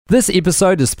This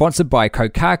episode is sponsored by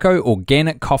Kokako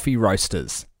Organic Coffee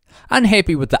Roasters.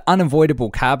 Unhappy with the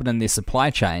unavoidable carbon in their supply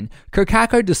chain,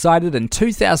 Kokako decided in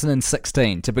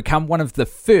 2016 to become one of the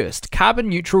first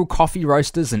carbon-neutral coffee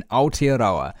roasters in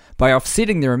Aotearoa by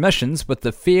offsetting their emissions with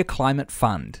the Fair Climate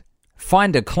Fund.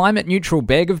 Find a climate-neutral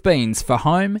bag of beans for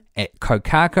home at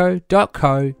kokako.co.nz.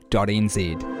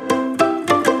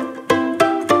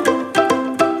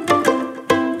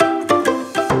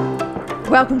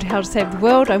 Welcome to How to Save the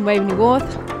World. I'm Waveney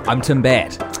Worth. I'm Tim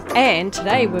Batt. And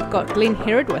today we've got Glenn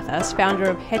Herod with us, founder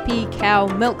of Happy Cow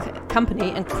Milk Company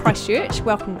in Christchurch.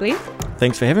 Welcome, Glenn.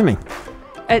 Thanks for having me.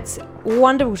 It's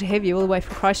wonderful to have you all the way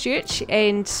from Christchurch,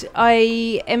 and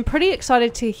I am pretty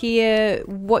excited to hear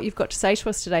what you've got to say to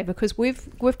us today, because we've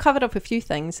covered up a few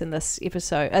things in this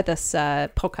episode,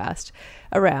 podcast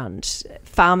around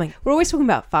farming. We're always talking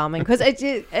about farming because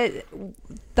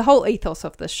the whole ethos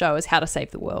of this show is how to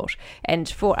save the world, and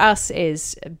for us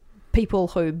as people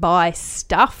who buy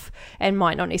stuff and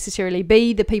might not necessarily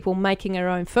be the people making our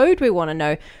own food, we want to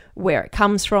know where it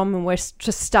comes from, and we're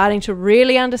just starting to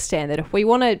really understand that if we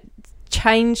want to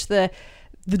change the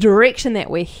direction that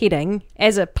we're heading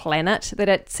as a planet, that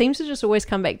it seems to just always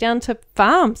come back down to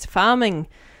farming,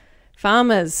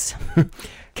 farmers,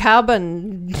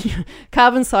 carbon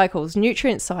cycles,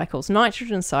 nutrient cycles,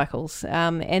 nitrogen cycles,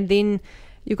 and then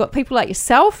you've got people like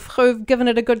yourself who've given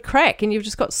it a good crack, and you've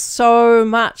just got so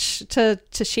much to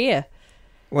share.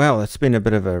 Well, it's been a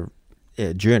bit of a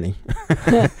journey.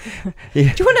 Yeah.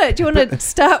 Do you want to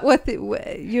start with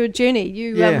your journey?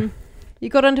 You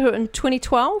got into it in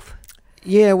 2012?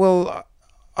 Yeah, well,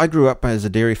 I grew up as a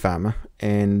dairy farmer,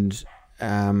 and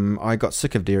I got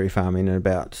sick of dairy farming in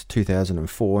about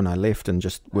 2004, and I left and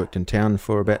just worked in town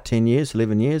for about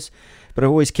 11 years. But I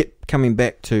always kept coming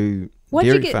back to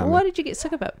dairy farming. Why did you get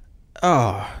sick of it?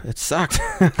 Oh, it sucked.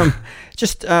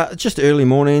 Just early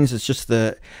mornings. It's just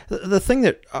the thing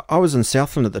that I was in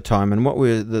Southland at the time, and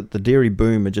the dairy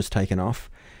boom had just taken off,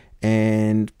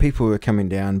 and people were coming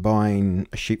down buying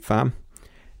a sheep farm,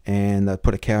 and they'd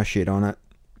put a cow shed on it,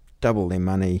 double their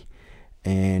money,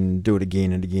 and do it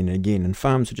again and again and again. And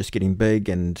farms were just getting big,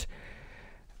 and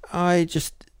I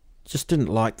just didn't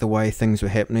like the way things were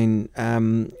happening.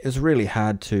 It was really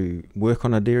hard to work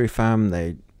on a dairy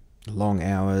farm. Long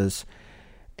hours,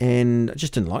 and I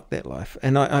just didn't like that life.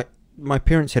 And my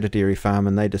parents had a dairy farm,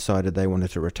 and they decided they wanted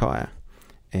to retire,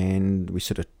 and we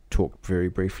sort of talked very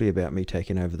briefly about me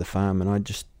taking over the farm, and I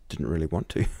just didn't really want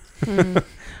to.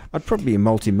 I'd probably be a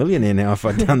multi-millionaire now if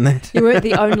I'd done that. You weren't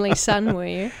the only son, were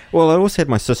you? Well, I also had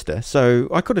my sister, so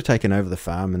I could have taken over the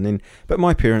farm, but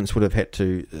my parents would have had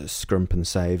to scrimp and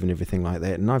save and everything like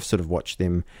that, and I've sort of watched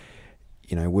them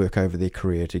work over their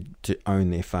career to own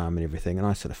their farm and everything, and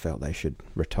I sort of felt they should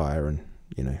retire and,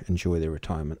 enjoy their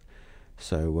retirement.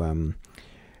 So,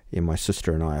 my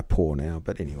sister and I are poor now,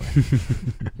 but anyway.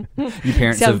 Your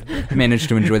parents have managed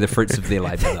to enjoy the fruits of their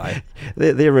labour,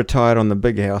 though. They're retired on the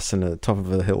big house in the top of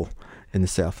a hill in the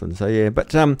Southland, so yeah.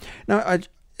 But, the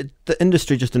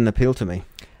industry just didn't appeal to me.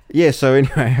 Yeah, so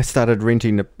anyway, I started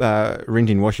renting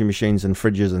washing machines and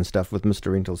fridges and stuff with Mr.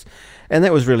 Rentals, and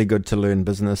that was really good to learn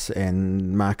business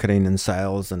and marketing and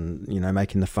sales and,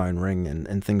 making the phone ring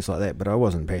and things like that, but I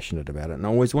wasn't passionate about it, and I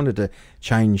always wanted to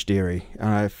change dairy.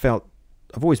 I've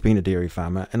always been a dairy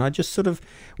farmer, and I just sort of,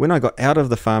 when I got out of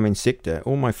the farming sector,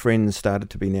 all my friends started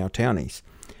to be now townies,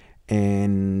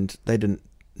 and they didn't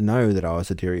know that I was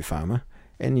a dairy farmer.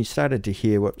 And you started to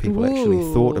hear what people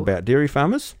actually thought about dairy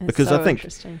farmers. That's because so I think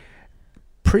interesting.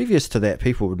 Previous to that,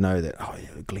 people would know that,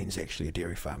 Glenn's actually a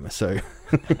dairy farmer. So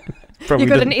you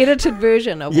got an edited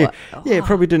version of what? Yeah,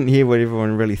 probably didn't hear what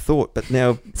everyone really thought. But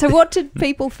now... So what did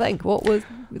people think? What was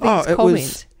the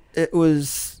comment? It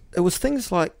was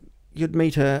things like you'd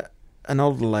meet an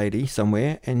older lady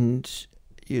somewhere, and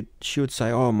she would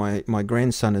say, my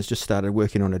grandson has just started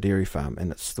working on a dairy farm,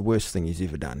 and it's the worst thing he's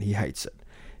ever done. He hates it.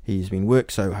 He's been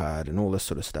worked so hard and all this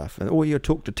sort of stuff. Or you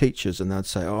talk to teachers, and they'd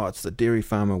say, it's the dairy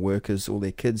farmer workers, all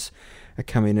their kids are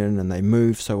coming in, and they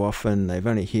move so often. They're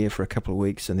only here for a couple of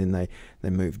weeks, and then they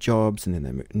move jobs, and then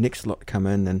the next lot come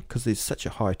in, and because there's such a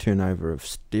high turnover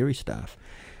of dairy staff.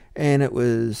 And it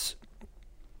was,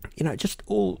 just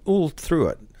all through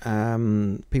it,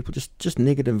 people just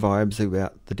negative vibes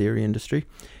about the dairy industry.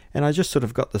 And I just sort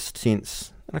of got this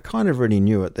sense, and I kind of already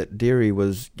knew it, that dairy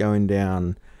was going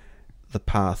down the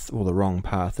path, or the wrong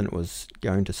path, and it was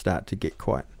going to start to get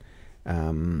quite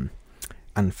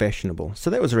unfashionable. So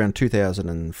that was around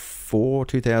 2004,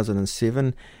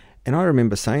 2007, And I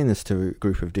remember saying this to a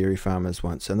group of dairy farmers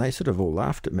once, and they sort of all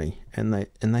laughed at me, and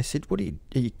they said, "What are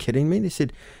you kidding me?" They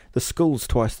said, "The school's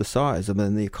twice the size. I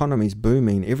mean, the economy's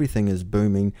booming. Everything is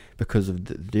booming because of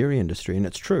the dairy industry," and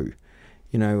it's true.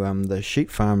 You know, the sheep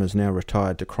farm is now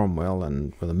retired to Cromwell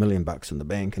and with $1 million in the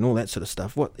bank and all that sort of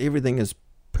stuff. Everything is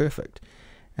perfect.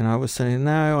 And I was saying,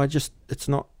 no, it's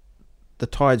not. The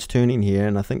tide's turning here,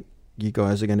 and I think you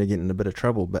guys are going to get in a bit of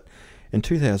trouble. But in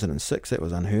 2006, that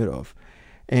was unheard of.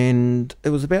 And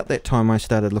it was about that time I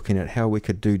started looking at how we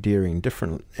could do dairying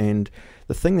different. And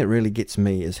the thing that really gets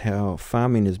me is how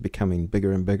farming is becoming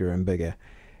bigger and bigger and bigger.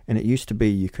 And it used to be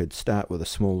you could start with a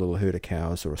small little herd of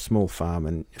cows or a small farm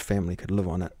and your family could live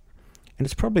on it. And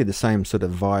it's probably the same sort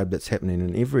of vibe that's happening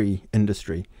in every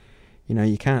industry. You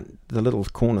know, the little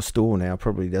corner store now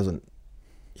probably doesn't,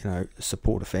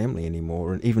 support a family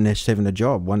anymore, and even just having a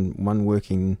job, one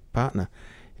working partner.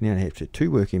 You now have to have 2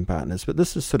 working partners. But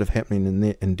this is sort of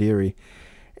happening in dairy.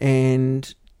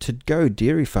 And to go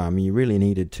dairy farming, you really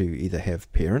needed to either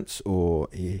have parents or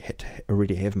you had to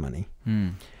already have money.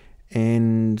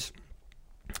 And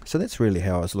so that's really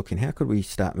how I was looking. How could we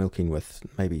start milking with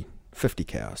maybe 50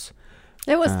 cows?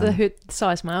 That was the herd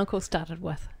size my uncle started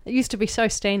with. It used to be so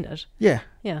standard. Yeah.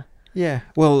 Yeah. Yeah.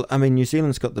 Well, I mean, New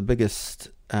Zealand's got the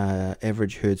biggest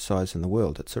average herd size in the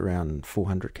world. It's around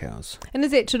 400 cows. And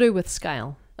is that to do with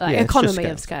scale? Yeah, economy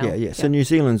of scale? Yeah. So New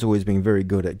Zealand's always been very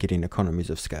good at getting economies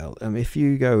of scale. If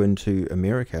you go into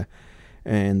America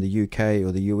and the UK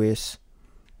or the US...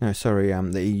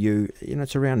 the EU,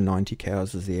 it's around 90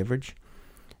 cows is the average.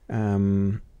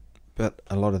 But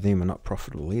a lot of them are not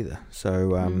profitable either.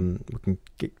 So we can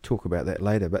talk about that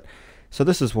later. But so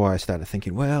this is why I started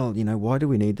thinking, well, why do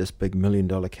we need this big $1 million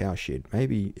cow shed?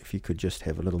 Maybe if you could just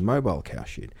have a little mobile cow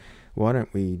shed. Why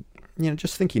don't we,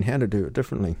 just thinking how to do it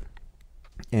differently.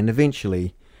 And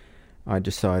eventually I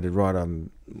decided, right,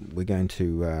 we're going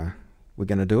to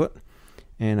do it.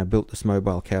 And I built this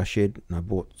mobile cow shed, and I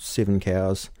bought 7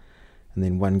 cows, and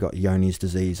then one got Johne's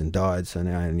disease and died, so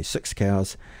now I only 6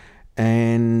 cows.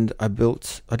 And I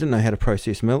didn't know how to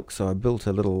process milk, so I built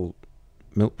a little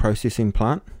milk processing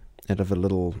plant in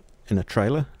a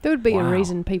trailer. There would be a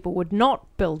reason people would not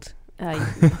build a...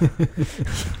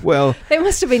 Well... There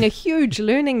must have been a huge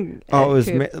learning curve.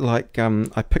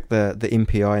 I picked the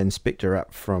MPI inspector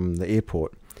up from the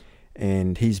airport,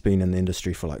 and he's been in the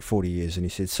industry for like 40 years, and he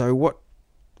said, so what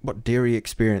dairy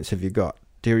experience have you got?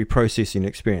 Dairy processing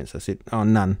experience? I said, oh,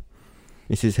 none.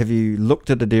 He says, have you looked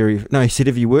at a dairy? No, he said,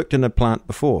 have you worked in a plant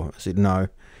before? I said, no.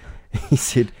 He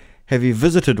said, have you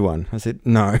visited one? I said,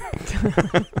 no.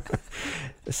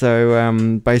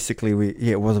 So basically,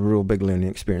 it was a real big learning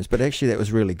experience. But actually, that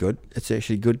was really good. It's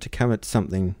actually good to come at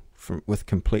something with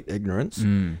complete ignorance,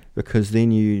 because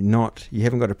then you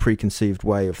haven't got a preconceived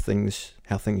way of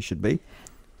how things should be.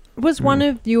 Was one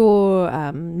of your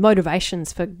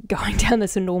motivations for going down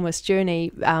this enormous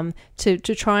journey to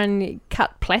try and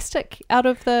cut plastic out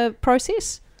of the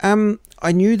process?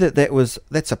 I knew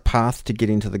that's a path to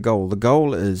getting to the goal. The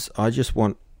goal is I just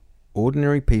want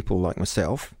ordinary people like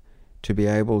myself to be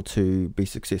able to be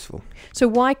successful. So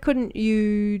why couldn't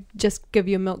you just give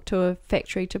your milk to a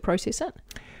factory to process it?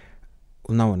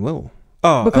 Well, no one will.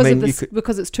 Oh,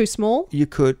 because it's too small? You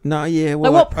could. No, yeah.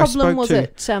 Well, what problem was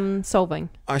it solving?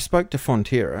 I spoke to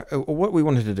Fonterra. What we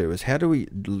wanted to do is how do we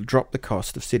drop the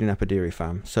cost of setting up a dairy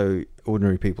farm so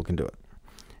ordinary people can do it?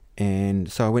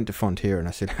 And so I went to Fonterra and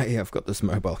I said, hey, I've got this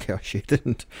mobile cow shed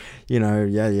and,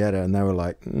 yada, yada. And they were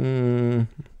like, we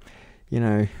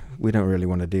don't really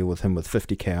want to deal with him with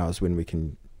 50 cows when we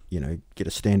can, get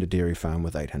a standard dairy farm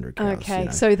with 800 cows. Okay,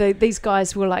 so these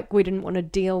guys were like, we didn't want to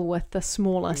deal with the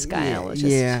smaller scale. It's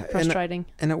just frustrating.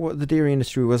 And the dairy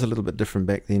industry was a little bit different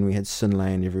back then. We had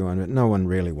Synlait and everyone, but no one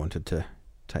really wanted to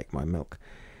take my milk.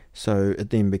 So it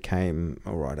then became,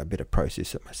 all right, I better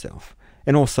process it myself.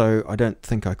 And also, I don't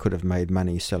think I could have made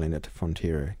money selling it to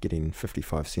Fonterra, getting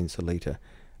 55 cents a litre.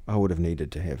 I would have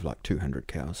needed to have like 200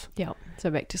 cows. Yeah,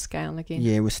 so back to scale again.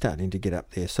 Yeah, we're starting to get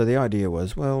up there. So the idea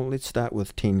was, well, let's start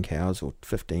with 10 cows or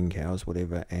 15 cows,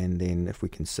 whatever, and then if we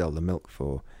can sell the milk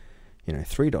for,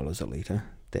 $3 a litre,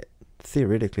 that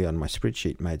theoretically on my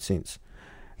spreadsheet made sense.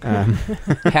 How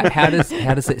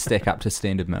does that stack up to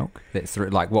standard milk? That's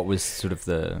what was sort of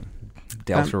the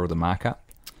delta or the markup?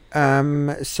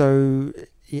 So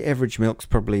your average milk's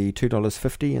probably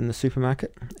 $2.50 in the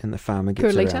supermarket, and the farmer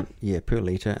gets per litre? Yeah, per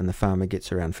litre, and the farmer gets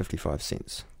around 55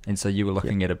 cents. And so you were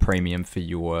looking at a premium for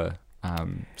your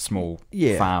small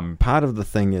Yeah, farm. part of the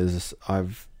thing is I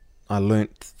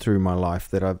learnt through my life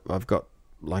that I've got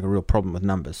like a real problem with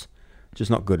numbers, which is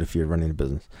not good if you're running a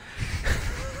business.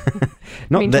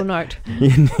 Mental note.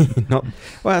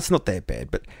 Well, it's not that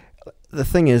bad, but the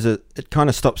thing is, it kind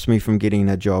of stops me from getting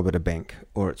a job at a bank,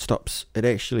 or it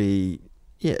actually,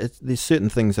 there's certain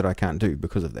things that I can't do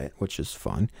because of that, which is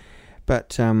fine.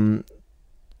 But,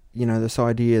 this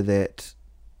idea that,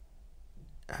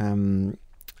 I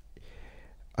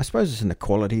suppose it's an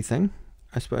equality thing.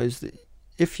 I suppose that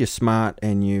if you're smart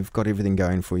and you've got everything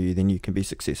going for you, then you can be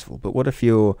successful. But what if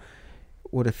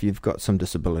you've got some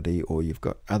disability, or you've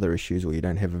got other issues, or you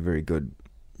don't have a very good,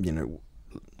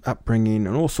 upbringing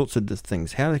and all sorts of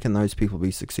things? How can those people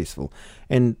be successful?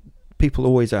 And people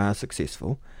always are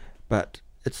successful, but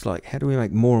it's like, how do we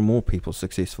make more and more people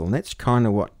successful? And that's kind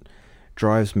of what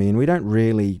drives me. And we don't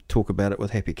really talk about it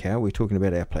with Happy Cow. We're talking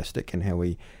about our plastic and how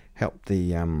we help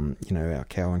the our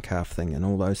cow and calf thing and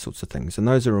all those sorts of things, and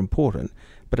those are important.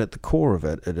 But at the core of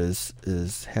it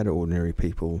is how do ordinary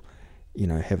people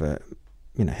have a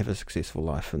successful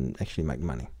life and actually make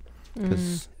money.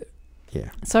 Because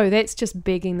So that's just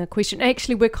begging the question.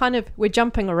 Actually, we're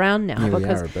jumping around now,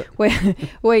 because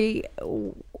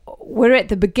we're at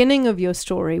the beginning of your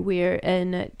story, where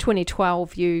in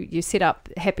 2012 you set up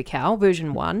Happy Cow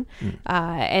version 1,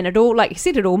 and it all, like you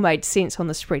said, it all made sense on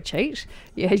the spreadsheet.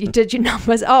 You did your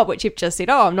numbers, which you've just said,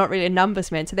 I'm not really a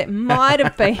numbers man, so that might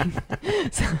have been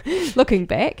looking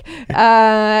back.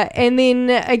 And then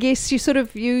I guess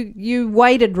you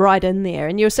waded right in there,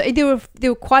 and there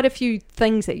were quite a few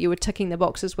things that you were ticking the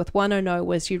boxes with. One I know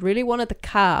was you really wanted the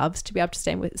calves to be able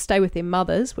to stay with their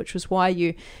mothers, which was why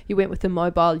you went with the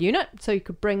mobile unit, so you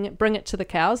could bring it to the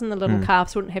cows, and the little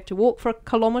calves wouldn't have to walk for a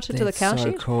kilometre to the cow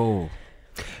shed. That's so cool.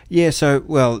 Yeah, so,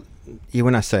 well,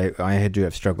 when I say I had to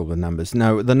have struggled with numbers,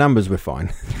 no, the numbers were fine.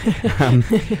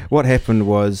 What happened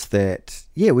was that,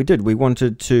 we did. We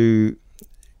wanted to,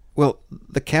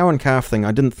 the cow and calf thing,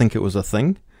 I didn't think it was a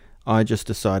thing. I just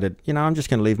decided, I'm just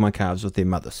going to leave my calves with their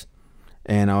mothers.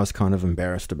 And I was kind of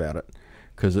embarrassed about it,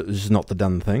 because it was just not the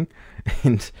done thing.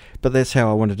 But that's how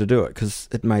I wanted to do it, because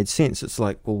it made sense. It's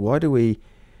like, well, why do a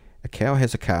cow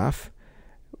has a calf,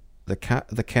 the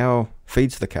cow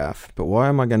feeds the calf, but why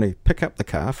am I going to pick up the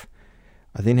calf?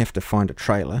 I then have to find a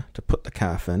trailer to put the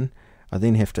calf in. I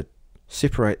then have to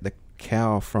separate the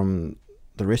cow from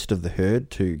the rest of the herd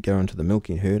to go into the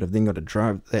milking herd. I've then got to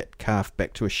drive that calf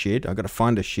back to a shed. I've got to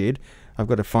find a shed. I've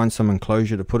got to find some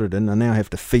enclosure to put it in. I now have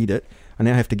to feed it. I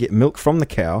now have to get milk from the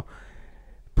cow,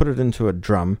 put it into a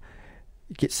drum,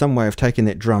 get some way of taking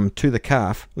that drum to the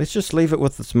calf. Let's just leave it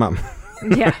with its mum.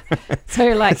 Yeah. So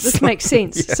you're like, this makes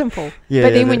sense. Yeah. Simple. Yeah,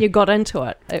 but then when you got into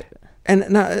it... And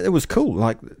no, it was cool.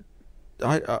 Like,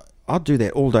 I'll do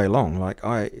that all day long. Like,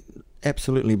 I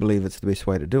absolutely believe it's the best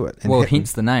way to do it. And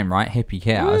hence the name, right? Happy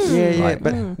Cows.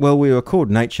 Well, we were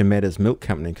called Nature Matters Milk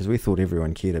Company because we thought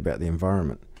everyone cared about the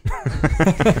environment.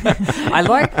 I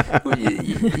like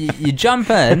you jump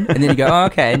in and then you go,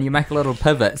 okay, and you make a little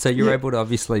pivot, so you're able to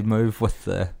obviously move with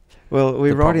the... Well,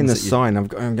 we're writing this sign. I'm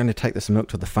going to take this milk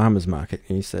to the farmer's market.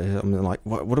 And he said, I'm like,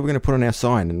 what are we going to put on our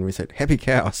sign? And we said, Happy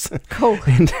Cows. Cool.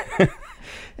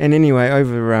 And anyway,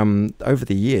 over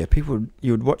the year,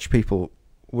 you would watch people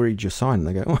read your sign and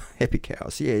they go, Happy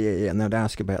Cows. Yeah. And they'd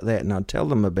ask about that. And I'd tell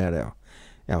them about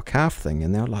our calf thing.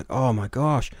 And they were like, oh my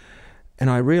gosh. And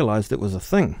I realised it was a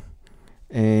thing.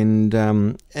 And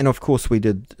of course we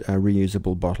did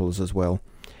reusable bottles as well.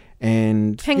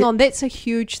 And hang on, that's a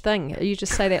huge thing. You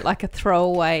just say that like a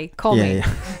throwaway comment.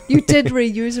 Yeah. You did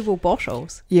reusable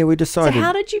bottles. Yeah, we decided. So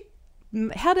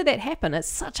how did that happen? It's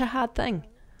such a hard thing.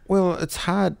 Well, it's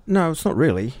hard. No, it's not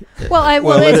really. Well,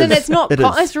 it's not.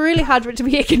 It's really hard for it to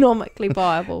be economically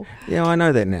viable. Yeah, I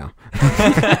know that now.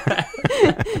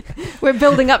 We're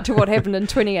building up to what happened in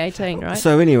 2018, right?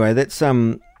 So anyway, that's I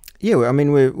mean,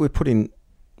 we're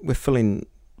filling.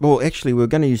 Well, actually, we're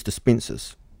going to use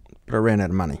dispensers, but I ran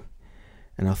out of money.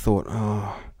 And I thought,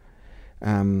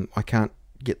 I can't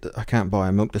buy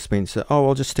a milk dispenser. Oh,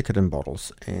 I'll just stick it in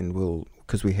bottles, and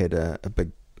because we had a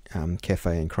big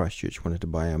cafe in Christchurch wanted to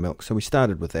buy our milk, so we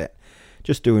started with that,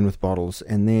 just doing with bottles,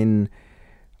 and then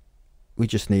we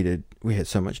had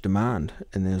so much demand,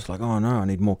 and then it's like, oh no, I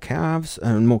need more calves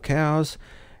and more cows,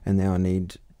 and now I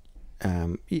need,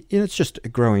 it's just a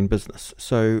growing business.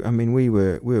 So I mean, we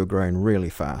were growing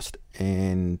really fast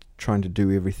and trying to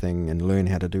do everything and learn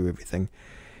how to do everything.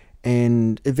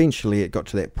 And eventually it got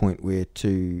to that point where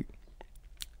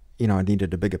I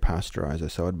needed a bigger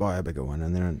pasteurizer, so I'd buy a bigger one,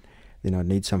 and then I'd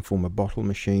need some form of bottle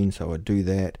machine, so I'd do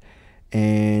that.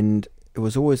 And it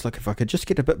was always like, if I could just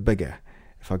get a bit bigger,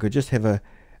 if I could just have a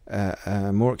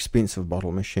more expensive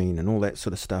bottle machine and all that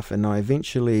sort of stuff. And I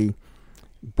eventually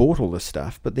bought all this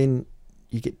stuff, but then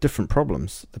you get different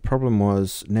problems. The problem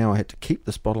was, now I had to keep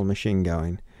this bottle machine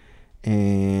going,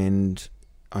 and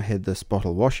I had this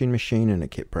bottle washing machine and it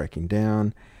kept breaking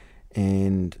down,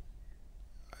 and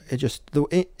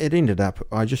it ended up,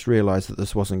 I just realised that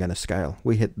this wasn't going to scale.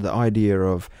 We had the idea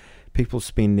of people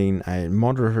spending a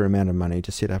moderate amount of money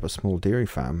to set up a small dairy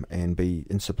farm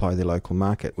and supply their local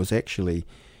market was actually,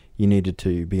 you needed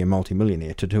to be a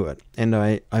multimillionaire to do it. And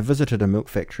I visited a milk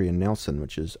factory in Nelson,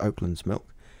 which is Oakland's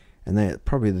Milk, and they're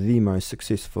probably the most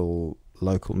successful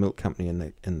local milk company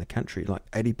in the country. Like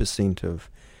 80% of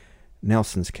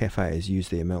Nelson's cafes use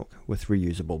their milk with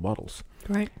reusable bottles.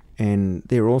 Right. And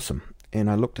they're awesome. And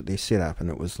I looked at their setup, and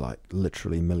it was like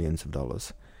literally millions of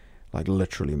dollars. Like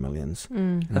literally millions.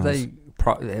 Mm. Are they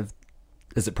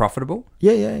is it profitable?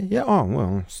 Yeah. Oh,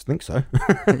 well, I think so.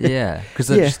 Yeah, because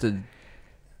there's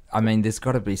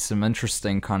got to be some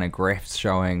interesting kind of graphs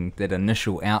showing that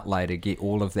initial outlay to get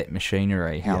all of that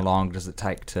machinery. How long does it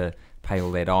take to pay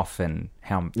all that off, and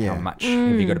how much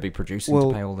have you got to be producing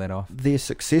to pay all that off? They're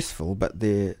successful, but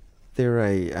they're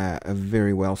a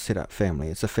very well set up family.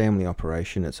 It's a family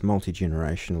operation. It's a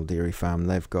multi-generational dairy farm.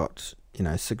 They've got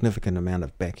a significant amount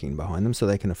of backing behind them, so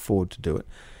they can afford to do it.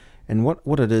 And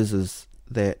what it is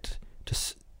that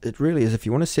it really is, if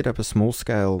you want to set up a small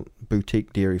scale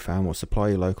boutique dairy farm or supply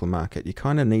your local market, you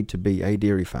kind of need to be a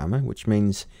dairy farmer, which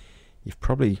means you're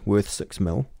probably worth $6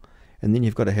 million, and then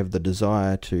you've got to have the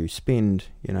desire to spend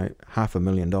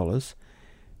 $500,000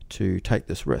 to take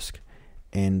this risk.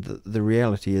 And the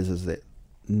reality is that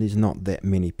there's not that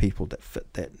many people that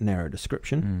fit that narrow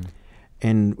description.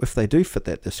 And if they do fit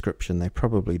that description, they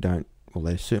probably don't, well,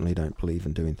 they certainly don't believe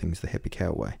in doing things the Happy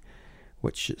Cow way.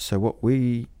 So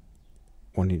we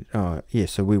wanted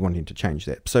to change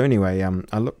that. So anyway,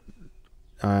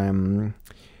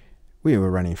 we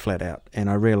were running flat out, and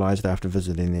I realised after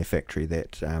visiting their factory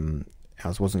that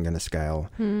ours wasn't going to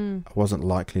scale. I wasn't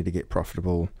likely to get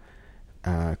profitable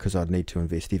because I'd need to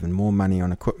invest even more money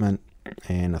on equipment,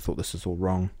 and I thought this is all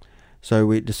wrong. So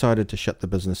we decided to shut the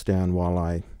business down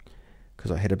because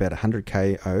I had about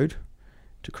 100k owed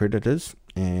to creditors,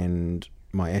 and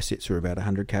my assets were about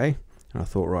 100k. And I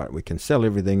thought, right, we can sell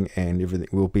everything, and everything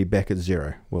will be back at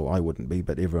zero. Well, I wouldn't be,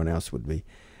 but everyone else would be.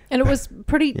 And it was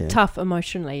pretty tough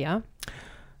emotionally, yeah?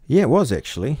 Yeah, it was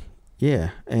actually.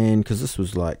 Yeah, and because this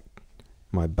was like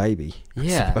my baby, I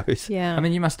suppose. Yeah. I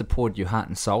mean, you must have poured your heart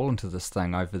and soul into this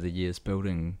thing over the years,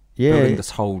 building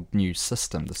this whole new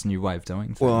system, this new way of doing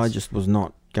things. Well, I just was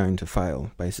not going to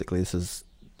fail, basically. This is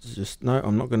just, no,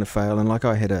 I'm not going to fail. And like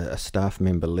I had a staff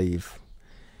member leave,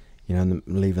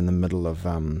 leave in the middle of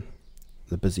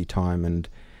the busy time, and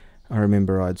I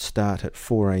remember I'd start at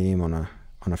 4 a.m. on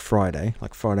a Friday.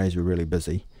 Like Fridays were really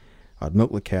busy. I'd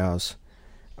milk the cows.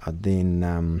 I'd then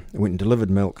went and delivered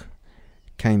milk,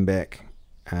 came back,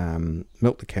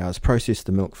 milked the cows, processed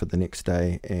the milk for the next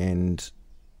day, and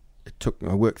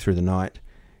I worked through the night,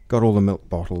 got all the milk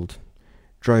bottled,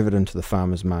 drove it into the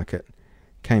farmer's market,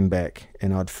 came back,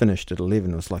 and I'd finished at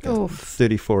 11. It was like a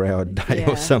 34-hour day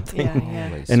or something.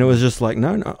 Yeah. And it was just like,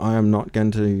 no, I'm not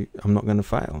going to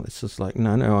fail. It's just like,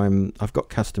 I've got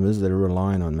customers that are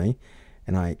relying on me,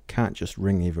 and I can't just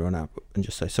ring everyone up and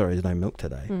just say, sorry, there's no milk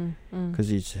today,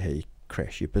 because you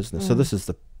crash your business. So this is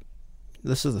the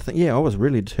thing. Yeah, I was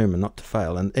really determined not to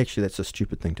fail, and actually that's a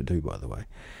stupid thing to do, by the way,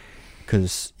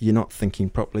 because you're not thinking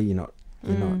properly.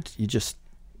 You're just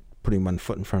putting one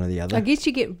foot in front of the other. I guess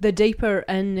you get, the deeper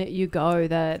in you go,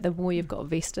 the more you've got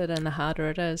vested and the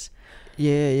harder it is.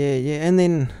 Yeah. And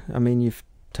then, you've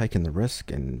taken the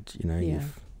risk, and,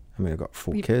 I've got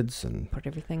 4 kids and put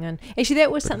everything in. Actually,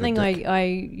 that was something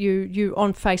you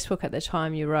on Facebook at the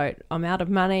time, you wrote, I'm out of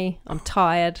money, I'm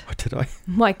tired. What did I?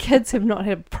 My kids have not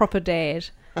had a proper dad,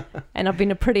 and I've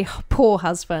been a pretty poor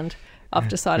husband. I've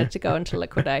decided to go into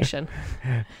liquidation.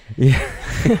 Yeah.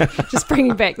 Just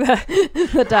bringing back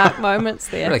the dark moments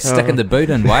there. Really sticking the boot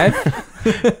in, Wave.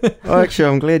 Actually,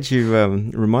 I'm glad you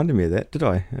reminded me of that, did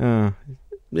I?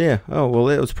 Yeah. Oh, well,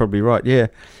 that was probably right, yeah.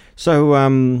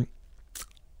 So,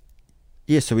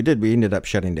 so we did. We ended up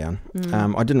shutting down.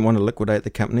 I didn't want to liquidate the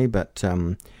company, but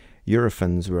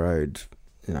Eurofins were owed,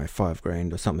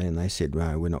 $5,000 or something, and they said,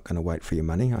 "No, we're not going to wait for your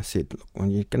money." I said, "Look, well,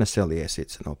 you're going to sell the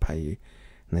assets, and I'll pay you."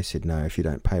 And they said, "No, if you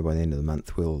don't pay by the end of the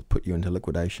month, we'll put you into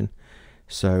liquidation."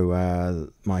 So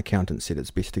my accountant said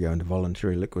it's best to go into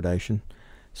voluntary liquidation.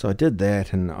 So I did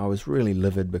that, and I was really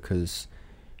livid because,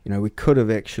 we could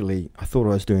have actually. I thought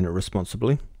I was doing it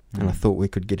responsibly. And I thought we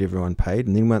could get everyone paid.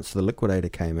 And then once the liquidator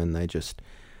came in, they just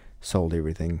sold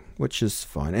everything, which is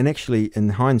fine. And actually, in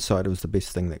hindsight, it was the best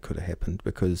thing that could have happened,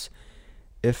 because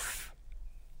if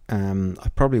I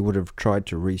probably would have tried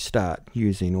to restart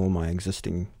using all my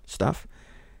existing stuff,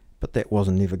 but that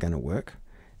wasn't never going to work.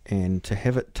 And to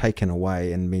have it taken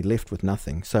away and me left with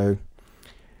nothing. So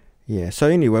Yeah. So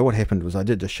anyway, what happened was I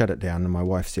did just shut it down, and my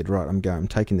wife said, "Right, I'm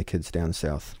taking the kids down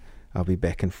south. I'll be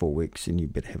back in 4 weeks, and you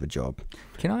better have a job."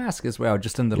 Can I ask as well,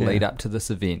 just in the lead up to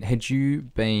this event, had you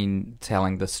been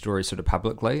telling this story sort of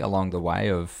publicly along the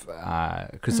way of,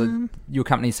 because your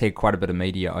company's had quite a bit of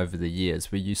media over the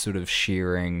years, were you sort of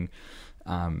sharing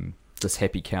this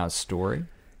Happy Cows story?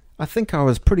 I think I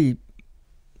was pretty...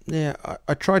 Yeah,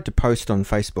 I tried to post on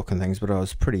Facebook and things, but I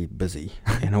was pretty busy,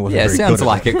 and I wasn't very sounds good at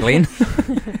like it, Glenn.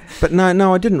 But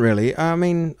no, I didn't really. I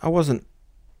mean,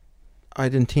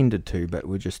 I'd intended to, but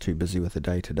we're just too busy with the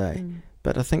day-to-day.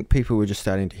 But I think people were just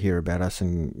starting to hear about us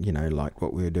and, like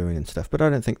what we were doing and stuff. But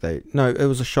I don't think it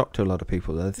was a shock to a lot of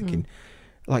people. They're thinking,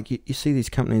 like, you see these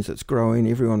companies that's growing,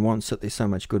 everyone wants it, there's so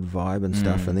much good vibe and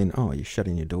stuff, and then, you're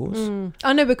shutting your doors.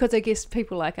 I know, because I guess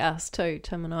people like us too,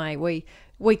 Tim and I, we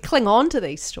cling on to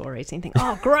these stories and think,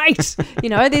 oh, great.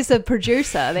 There's a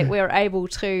producer that we're able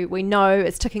to, we know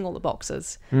it's ticking all the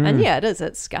boxes. And yeah, it is.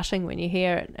 It's gushing when you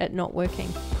hear it not working.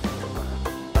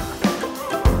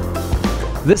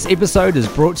 This episode is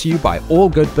brought to you by All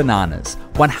Good Bananas,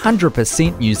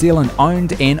 100% New Zealand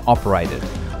owned and operated.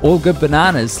 All Good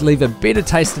Bananas leave a better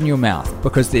taste in your mouth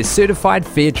because they're certified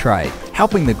fair trade,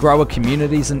 helping the grower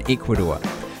communities in Ecuador.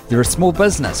 They're a small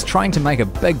business trying to make a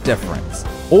big difference.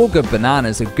 All Good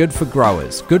Bananas are good for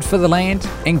growers, good for the land,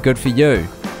 and good for you.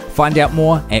 Find out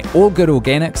more at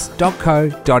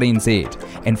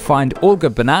allgoodorganics.co.nz and find All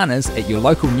Good Bananas at your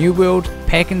local New World,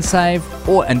 Pack and Save,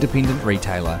 or independent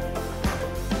retailer.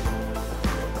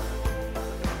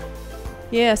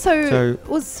 Yeah, so it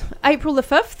was April the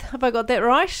 5th, have I got that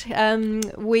right?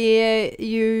 Where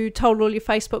you told all your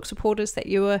Facebook supporters that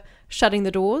you were shutting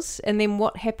the doors. And then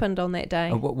what happened on that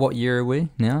day? What year are we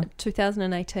now?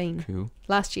 2018. Cool.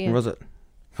 Last year. Was it?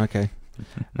 Okay.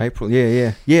 April,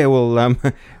 yeah. Yeah, well,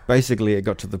 basically it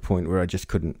got to the point where I just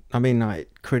couldn't. I mean,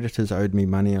 creditors owed me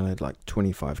money. I had like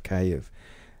 25k of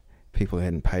people who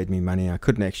hadn't paid me money. I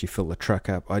couldn't actually fill the truck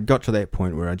up. I got to that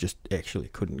point where I just actually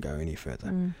couldn't go any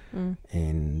further.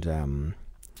 And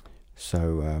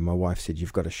so my wife said,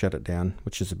 "You've got to shut it down,"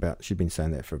 which is she'd been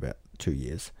saying that for about 2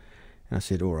 years. And I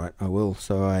said, "All right, I will."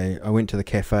 So I went to the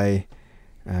cafe,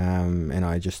 and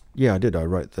I did. I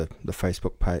wrote the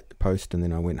Facebook post, and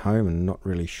then I went home and not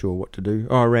really sure what to do.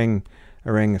 I rang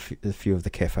a few of the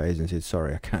cafes and said,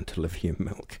 "Sorry, I can't deliver you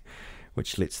milk,"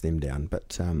 which lets them down.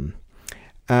 But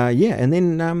and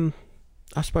then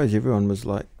I suppose everyone was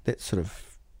like that sort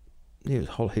of, there was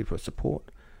a whole heap of support.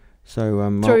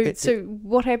 So so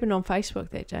what happened on Facebook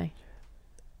that day?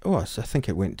 I think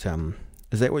it went,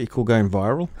 is that what you call going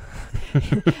viral?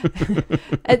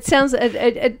 It sounds,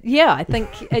 yeah, I think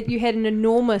you had an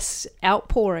enormous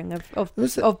outpouring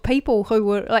of people who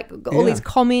were like all these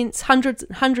comments, hundreds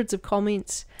of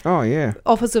comments. Oh, yeah.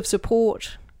 Offers of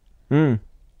support. And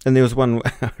there was one,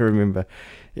 I remember,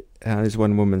 there's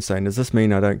one woman saying, "Does this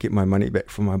mean I don't get my money back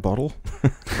for my bottle?"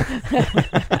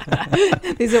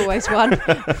 There's always one.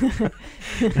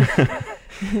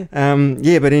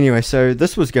 But anyway, so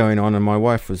this was going on, and my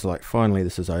wife was like, "Finally,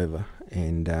 this is over."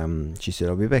 And she said,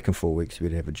 "I'll be back in 4 weeks.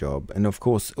 We'd have a job." And of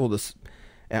course, all this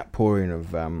outpouring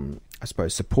of, I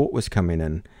suppose, support was coming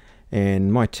in,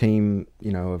 and my team,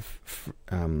 of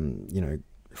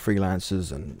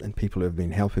freelancers and people who have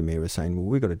been helping me were saying, "Well,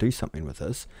 we've got to do something with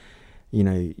this.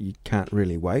 You can't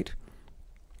really wait."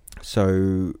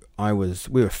 So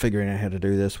we were figuring out how to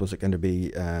do this. Was it going to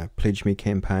be a Pledge Me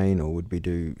campaign, or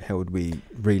how would we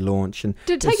relaunch? And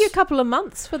did it take you a couple of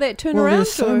months for that turnaround? Well,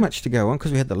 there's so much to go on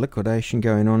because we had the liquidation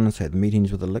going on. I had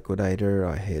meetings with the liquidator.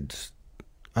 And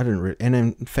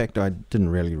in fact, I didn't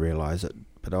really realise it,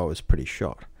 but I was pretty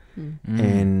shocked.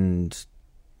 And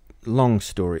long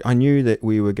story, I knew that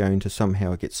we were going to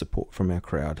somehow get support from our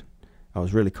crowd. I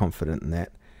was really confident in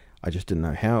that. I just didn't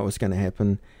know how it was going to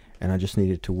happen, and I just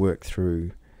needed to work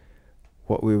through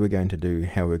what we were going to do,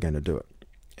 how we were going to do it.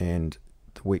 And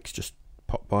the weeks just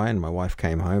popped by, and my wife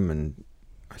came home, and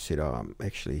I said, I'm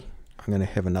going to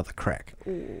have another crack.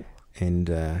 Ooh. And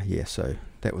so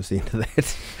that was the end of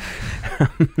that.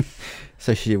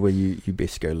 So she said, "Well, you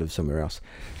best go live somewhere else."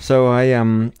 So I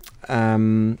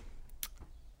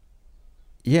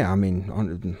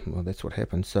that's what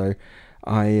happened. So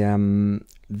I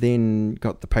then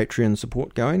got the Patreon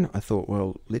support going. I thought,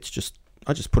 well, I just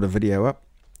put a video up.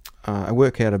 I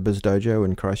work out of Biz Dojo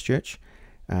in Christchurch.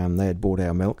 They had bought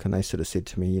our milk, and they sort of said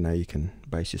to me, you can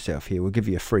base yourself here. We'll give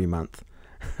you a free month.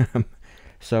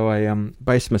 So I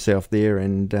based myself there,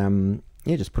 and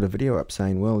just put a video up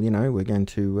saying, well, we're going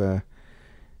to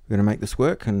make this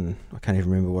work, and I can't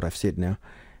even remember what I've said now.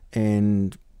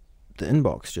 And the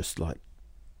inbox just like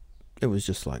it was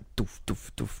just like doof,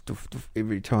 doof, doof, doof, doof,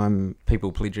 every time.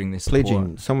 People pledging their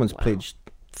support. Someone's pledged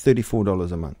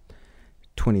 $34 a month,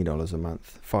 $20 a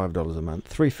month, $5 a month,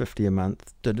 $3.50 a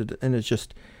month, and it's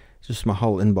just my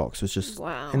whole inbox was just,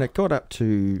 Wow. and it got up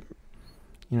to,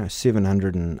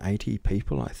 780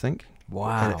 people, I think.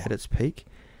 Wow. At its peak,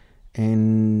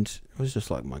 and it was just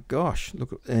like, my gosh,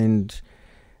 look, and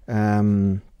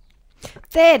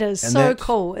That is and so that-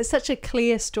 cool. It's such a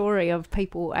clear story of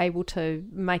people able to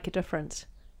make a difference.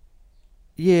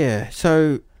 yeah.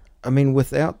 So, I mean,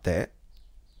 without that,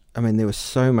 there was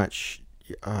so much.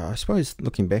 I suppose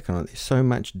looking back on it, there's so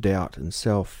much doubt and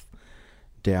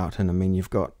self-doubt, and you've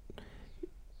got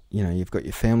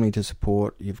your family to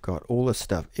support, you've got all this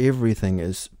stuff. Everything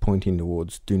is pointing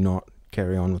towards do not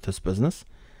carry on with this business.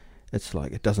 It's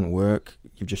like, it doesn't work.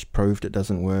 You've just proved it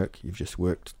doesn't work. You've just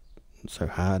worked so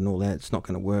hard and all that. It's not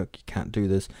going to work. You can't do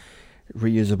this.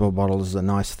 Reusable bottles is a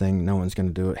nice thing. No one's going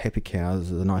to do it. Happy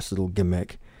cows is a nice little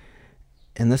gimmick.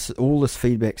 And all this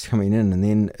feedback's coming in, and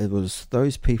then it was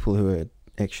those people who are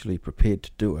actually prepared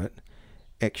to do it,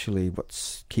 actually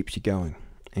what keeps you going.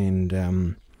 And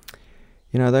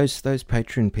those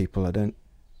Patreon people,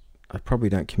 I probably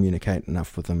don't communicate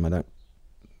enough with them. I don't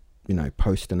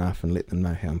post enough and let them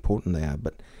know how important they are.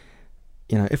 But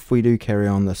if we do carry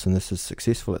on this and this is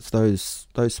successful, it's those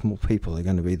small people are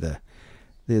going to be the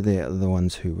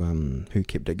ones who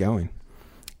kept it going.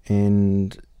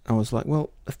 And I was like,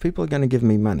 well, if people are going to give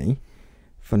me money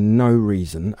for no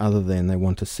reason other than they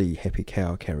want to see Happy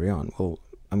Cow carry on, well,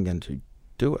 I'm going to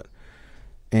do it.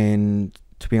 And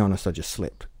to be honest, I just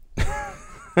slept.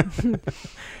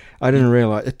 I didn't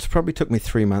realise. It probably took me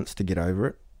 3 months to get over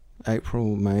it.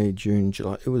 April, May, June,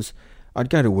 July. I'd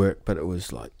go to work, but it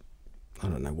was like, I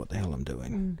don't know what the hell I'm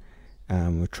doing.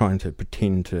 We're trying to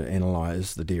pretend to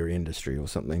analyse the dairy industry or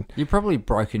something. You've probably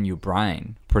broken your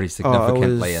brain pretty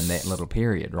significantly in that little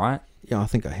period, right? Yeah, I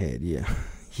think I had, yeah.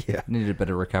 Yeah. Needed a bit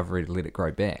of recovery to let it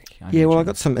grow back. Yeah, well, I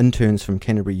got some interns from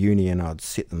Canterbury Uni, and I'd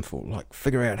set them for,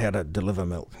 figure out how to deliver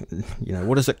milk.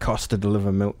 What does it cost to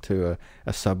deliver milk to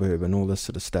a suburb and all this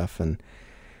sort of stuff. And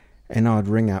I'd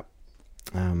ring up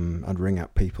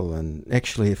people, and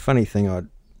actually a funny thing,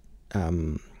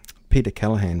 Peter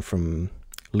Callahan from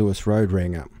Lewis Road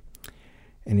rang up,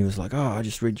 and he was like, oh, I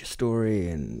just read your story,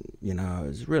 and it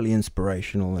was really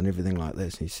inspirational and everything like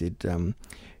this. And he said,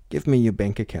 give me your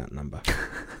bank account number.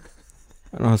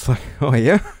 And I was like, oh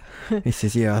yeah? He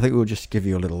says, yeah, I think we'll just give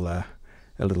you a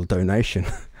little donation.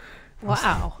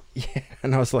 Wow. Yeah.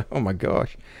 And I was like, oh my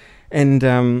gosh. And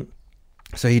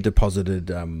so he deposited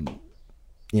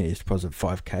he deposited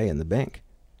 $5,000 in the bank,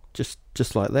 just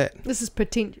like that. This is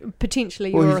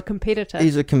potentially Well, you're a competitor.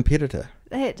 He's a competitor.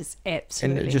 That is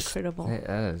absolutely incredible. It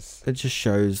is. It just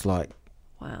shows Wow.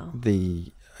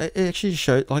 it actually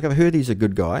shows, I've heard he's a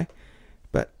good guy,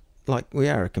 but we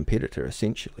are a competitor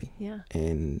essentially. Yeah.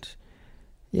 And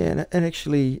yeah, and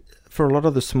actually for a lot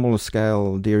of the smaller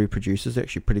scale dairy producers, they're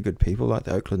actually pretty good people, like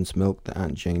the Oakland's Milk, the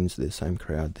Aunt Jean's, they're the same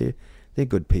crowd. They're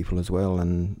good people as well,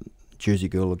 and Jersey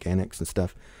Girl Organics and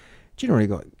stuff. Generally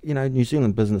got, New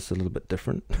Zealand business is a little bit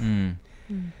different.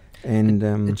 And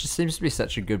it just seems to be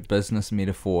such a good business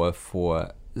metaphor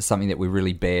for something that we're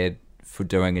really bad for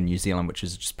doing in New Zealand, which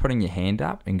is just putting your hand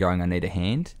up and going, I need a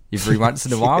hand, every once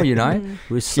in a while,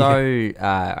 We're so,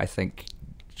 I think,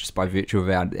 just by virtue of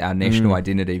our national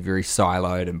identity, very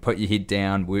siloed, and put your head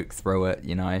down, work through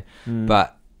it,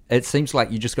 But it seems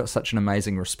like you just got such an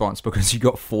amazing response because you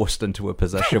got forced into a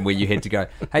position where you had to go,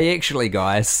 hey, actually,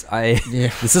 guys,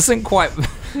 this isn't quite...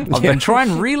 I've been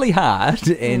trying really hard,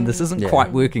 and this isn't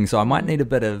quite working, so I might need a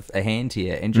bit of a hand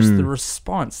here. And just the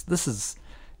response, this is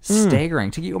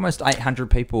staggering. To get almost 800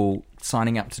 people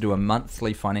signing up to do a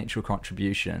monthly financial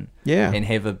contribution and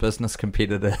have a business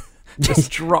competitor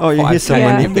just drop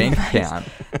 $5,000 in your bank account.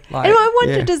 And I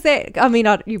wonder, does that? I mean,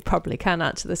 you probably can't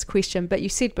answer this question, but you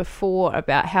said before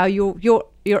about how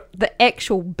the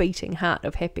actual beating heart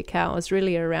of Happy Cow is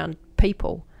really around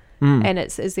people, and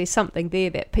is there something there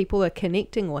that people are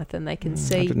connecting with and they can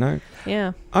see? I don't know.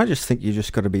 Yeah, I just think you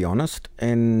just got to be honest,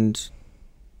 and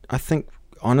I think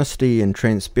honesty and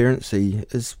transparency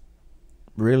is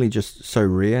really just so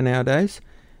rare nowadays,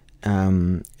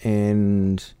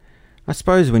 and I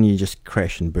suppose when you just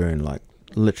crash and burn,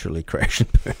 literally crash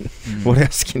and burn, what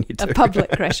else can you do? a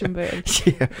public crash and burn.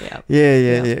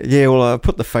 Yeah. Well, I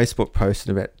put the Facebook post,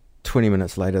 and about 20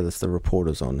 minutes later, the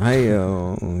reporter's on. Hey,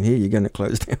 here, you're going to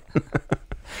close down.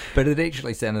 But it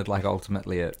actually sounded like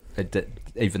ultimately it did,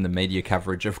 even the media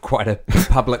coverage of quite a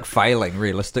public failing,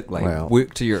 realistically,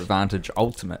 worked to your advantage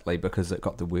ultimately because it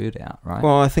got the word out, right?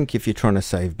 Well, I think if you're trying to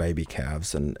save baby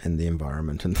calves and the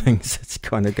environment and things, it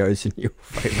kind of goes in your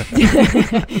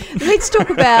favour. Let's talk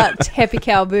about Happy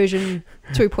Cow version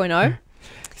 2.0.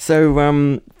 So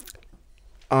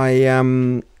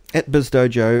at Biz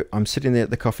Dojo, I'm sitting there at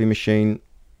the coffee machine.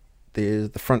 There's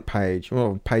the front page,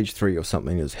 well, page 3 or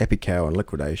something is Happy Cow and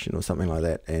liquidation or something like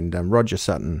that. And Roger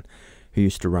Sutton, who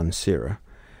used to run Sarah,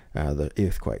 the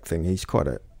earthquake thing, he's quite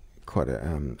a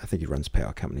I think he runs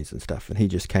power companies and stuff. And he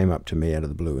just came up to me out of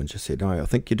the blue and just said, "Oh, I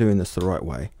think you're doing this the right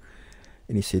way."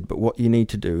 And he said, "But what you need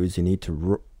to do is you need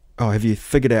to have you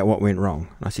figured out what went wrong?"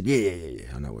 And I said, yeah,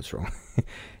 I know what's wrong. And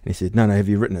he said, no, have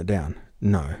you written it down?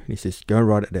 No. And he says, go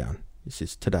write it down. He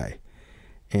says, today.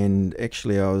 And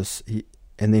actually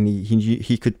and then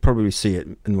he could probably see it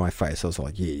in my face. I was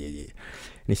like, yeah.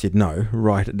 And he said, no,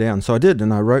 write it down. So I did,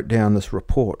 and I wrote down this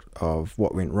report of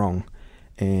what went wrong.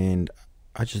 And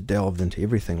I just delved into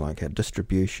everything, like our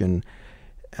distribution,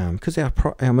 because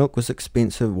our milk was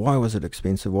expensive. Why was it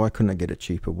expensive? Why couldn't I get it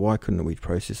cheaper? Why couldn't we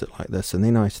process it like this? And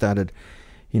then I started,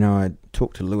 I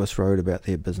talked to Lewis Road about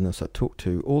their business. I talked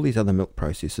to all these other milk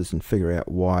processors and figure out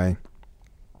why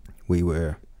we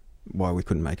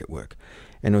couldn't make it work.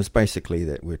 And it was basically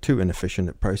that we're too inefficient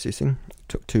at processing,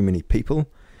 took too many people.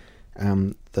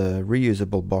 The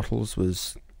reusable bottles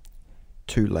was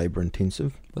too labour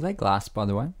intensive. Were they glass, by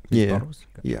the way? Yeah. Bottles?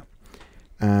 Yeah.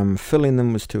 Filling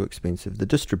them was too expensive. The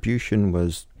distribution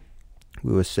was,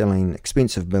 we were selling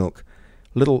expensive milk,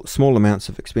 small amounts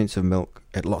of expensive milk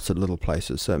at lots of little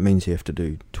places. So it means you have to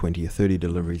do 20 or 30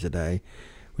 deliveries a day,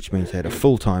 which means they had a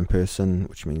full-time person,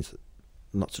 which means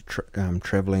lots of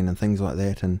travelling and things like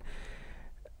that. And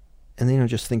then I'm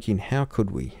just thinking, how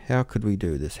could we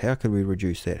do this? How could we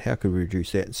reduce that? How could we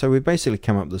reduce that? So we basically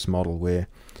come up with this model where,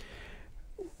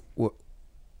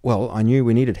 well, I knew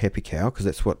we needed Happy Cow because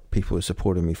that's what people were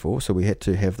supporting me for. So we had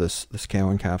to have this cow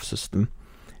and calf system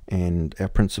and our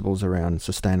principles around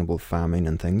sustainable farming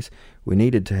and things. We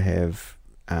needed to have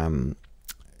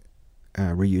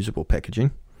reusable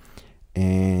packaging,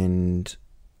 and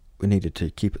we needed to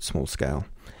keep it small scale.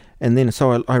 And then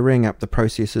so I rang up the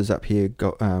processors up here,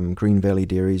 Green Valley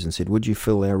Dairies, and said, would you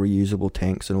fill our reusable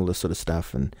tanks and all this sort of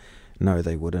stuff? And no,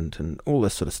 they wouldn't, and all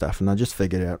this sort of stuff. And I just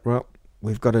figured out, well,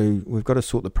 we've got to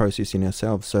sort the processing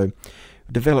ourselves. So we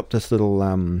developed this little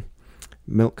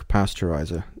milk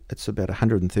pasteurizer. It's about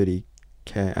 130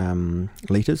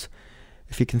 litres.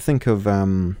 If you can think of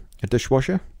a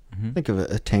dishwasher, think of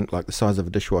a tank like the size of a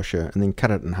dishwasher, and then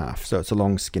cut it in half. So it's a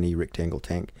long, skinny rectangle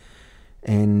tank.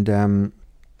 And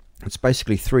it's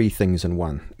basically 3 things in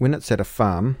one. When it's at a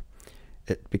farm,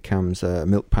 it becomes a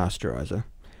milk pasteurizer.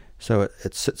 So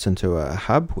it sits into a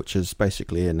hub, which is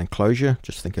basically an enclosure.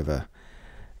 Just think of a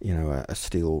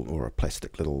steel or a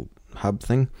plastic little hub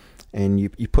thing. And you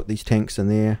put these tanks in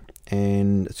there,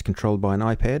 and it's controlled by an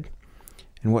iPad.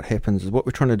 And what happens is, what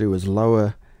we're trying to do is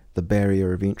lower the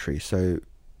barrier of entry. So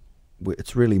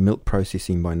it's really milk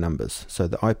processing by numbers. So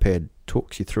the iPad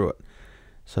talks you through it.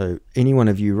 So any one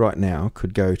of you right now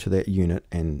could go to that unit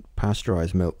and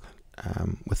pasteurize milk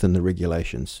within the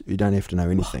regulations. You don't have to know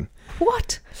anything.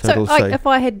 What? So if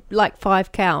I had like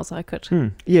 5 cows, I could?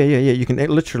 Yeah. You can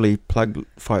literally plug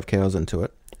 5 cows into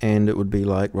it, and it would be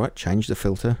like, right, change the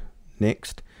filter,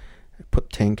 next,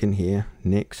 put tank in here,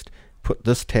 next, put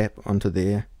this tap onto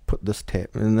there, put this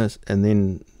tap in this, and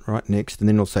then right next, and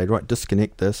then it'll say, right,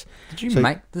 disconnect this. Did you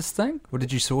make this thing, or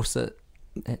did you source it?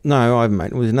 No,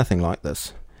 there's nothing like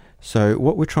this. So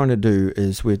what we're trying to do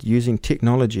is we're using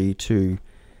technology to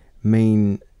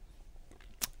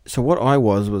so what I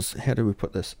was, how do we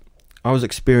put this? I was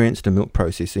experienced in milk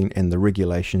processing and the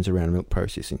regulations around milk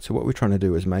processing. So what we're trying to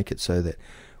do is make it so that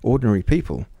ordinary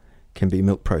people can be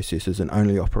milk processors and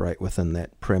only operate within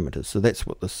that parameters. So that's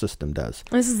what the system does.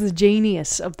 This is the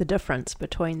genius of the difference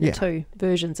between the two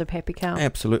versions of Happy Cow.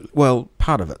 Absolutely. Well,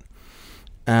 part of it.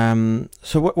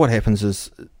 So what happens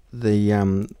is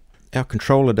our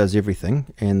controller does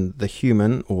everything, and the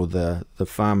human or the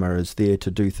farmer is there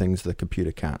to do things the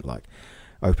computer can't, like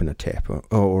open a tap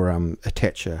or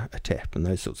attach a tap and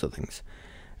those sorts of things.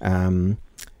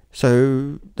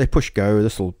 So they push go,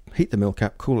 this will heat the milk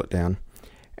up, cool it down,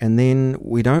 and then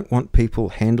we don't want people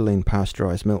handling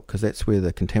pasteurised milk because that's where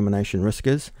the contamination risk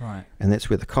is, right, and that's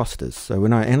where the cost is. So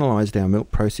when I analysed our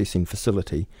milk processing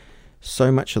facility,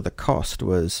 so much of the cost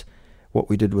was what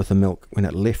we did with the milk when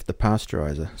it left the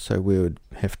pasteurizer. So we would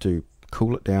have to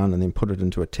cool it down and then put it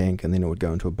into a tank, and then it would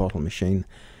go into a bottle machine.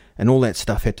 And all that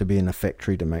stuff had to be in a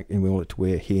factory to make, and we all had to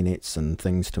wear hairnets and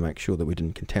things to make sure that we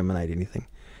didn't contaminate anything.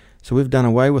 So we've done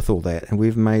away with all that, and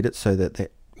we've made it so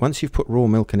that once you've put raw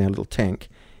milk in our little tank,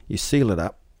 you seal it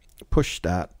up, push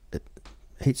start, it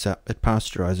heats up, it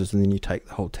pasteurizes, and then you take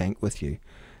the whole tank with you.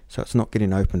 So it's not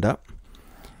getting opened up.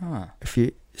 Huh.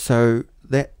 To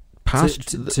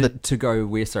go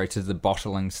where? Sorry, to the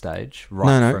bottling stage,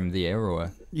 right from there,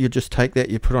 or you just take that,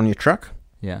 you put on your truck.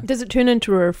 Yeah. Does it turn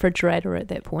into a refrigerator at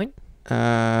that point?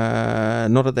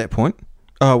 Not at that point.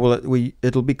 Oh well,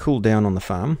 it'll be cooled down on the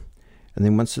farm, and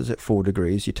then once it's at 4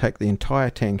 degrees, you take the entire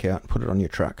tank out and put it on your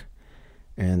truck,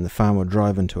 and the farm will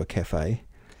drive into a cafe,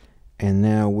 and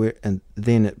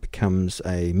then it becomes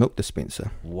a milk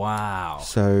dispenser. Wow.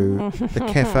 So the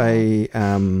cafe,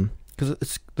 because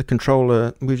it's the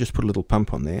controller, we just put a little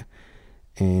pump on there,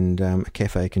 and a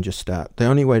cafe can just start. The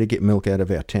only way to get milk out of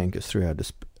our tank is through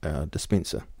our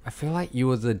dispenser. I feel like you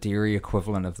were the dairy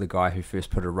equivalent of the guy who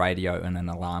first put a radio in an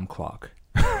alarm clock.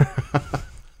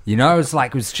 You know,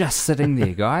 it was just sitting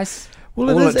there, guys.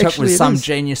 Well, all it took was some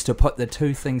genius to put the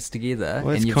two things together,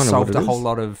 and you've solved a whole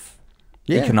lot of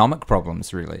economic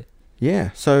problems, really. Yeah,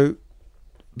 so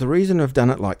the reason I've done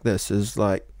it like this is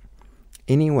like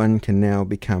anyone can now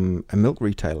become a milk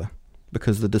retailer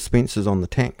because the dispenser's on the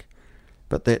tank.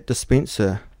 But that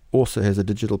dispenser also has a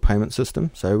digital payment system.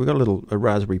 So we've got a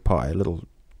Raspberry Pi, a little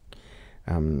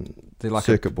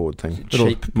circuit board thing.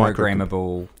 Cheap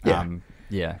programmable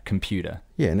computer.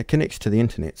 Yeah, and it connects to the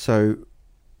internet. So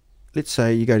let's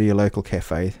say you go to your local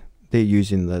cafe, they're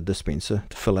using the dispenser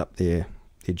to fill up their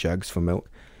jugs for milk.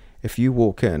 If you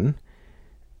walk in,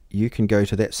 you can go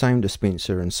to that same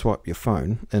dispenser and swipe your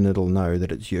phone, and it'll know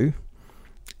that it's you,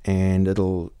 and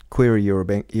it'll query your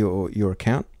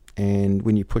account, and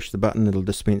when you push the button, it'll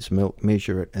dispense milk,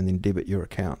 measure it, and then debit your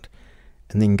account,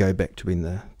 and then go back to being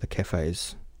the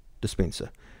cafe's dispenser,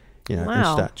 and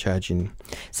start charging.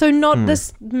 So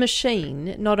this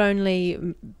machine not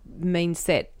only means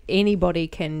that anybody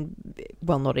can,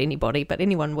 well, not anybody, but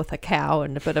anyone with a cow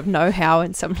and a bit of know-how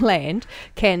and some land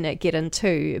can get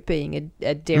into being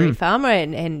a dairy farmer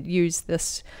and use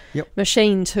this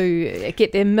machine to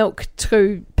get their milk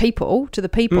to the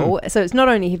people. So it's not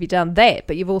only have you done that,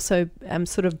 but you've also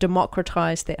sort of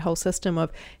democratized that whole system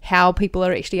of how people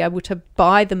are actually able to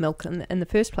buy the milk in the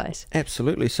first place.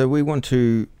 Absolutely. So we want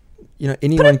to,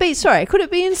 anyone... Could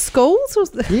it be in schools?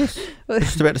 Yes. I was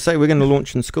just about to say we're going to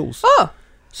launch in schools. Oh.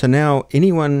 So now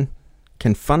anyone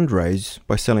can fundraise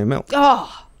by selling milk.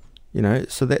 Oh.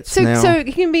 So that's so, now... So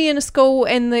you can be in a school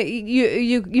and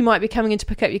you might be coming in to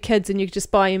pick up your kids and you just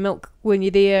buy your milk when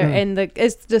you're there and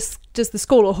does the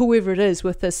school or whoever it is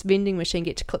with this vending machine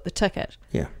get to clip the ticket?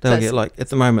 Yeah. They'll get at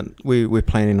the moment, we're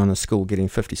planning on a school getting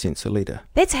 50 cents a litre.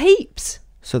 That's heaps.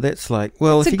 So that's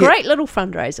it's a great little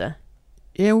fundraiser.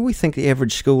 Yeah, well, we think the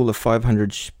average school of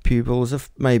 500 pupils, if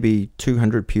maybe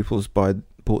 200 pupils bought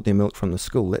their milk from the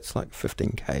school, that's like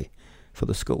 15k for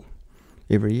the school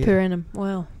every year. Per annum,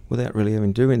 wow. Without really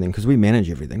having to do anything, because we manage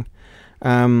everything.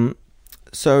 But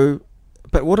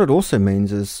what it also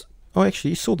means is,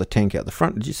 actually, you saw the tank out the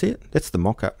front. Did you see it? That's the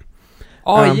mock-up.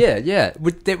 Oh, yeah.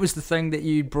 That was the thing that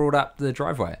you brought up the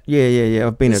driveway. Yeah.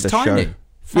 I've been at a tiny. show.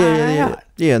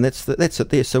 Yeah, and that's it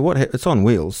there. So it's on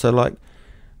wheels. So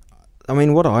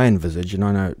what I envisage, and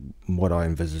I know what I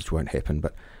envisaged won't happen,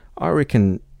 but I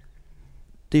reckon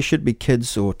there should be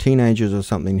kids or teenagers or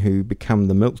something who become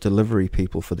the milk delivery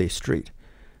people for their street.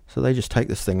 So they just take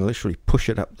this thing, literally push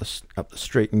it up the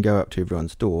street and go up to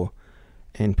everyone's door,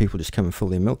 and people just come and fill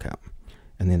their milk up,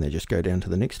 and then they just go down to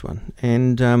the next one.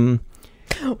 And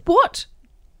what?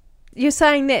 You're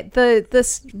saying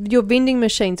that your vending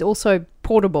machine's also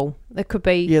portable? It could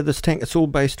be... Yeah, this tank, it's all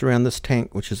based around this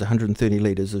tank, which is 130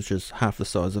 litres, which is half the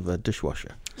size of a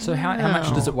dishwasher. So how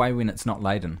much does it weigh when it's not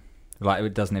laden? Like,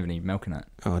 it doesn't have any milk in it?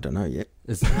 Oh, I don't know yet.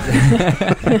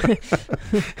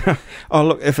 Oh,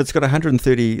 look, if it's got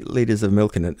 130 litres of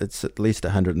milk in it, it's at least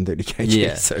 130 kg.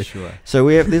 Yeah, sure. So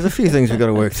there's a few things we've got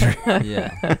to work through.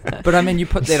 Yeah. But, you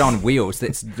put that on wheels.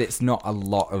 That's not a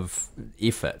lot of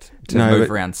effort to move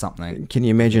around something. Can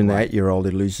you imagine the 8-year-old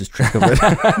who loses track of it?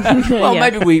 Well,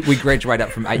 maybe we graduate up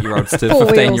from 8-year-olds to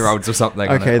 15-year-olds or something.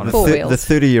 Okay, the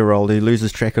 30-year-old who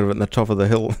loses track of it in the top of the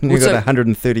hill. And you've got a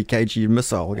 130 kg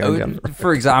missile going down.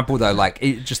 For example, though,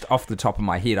 just off the top of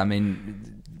my head,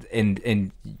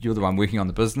 and you're the one working on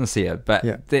the business here,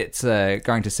 but that's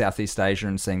going to Southeast Asia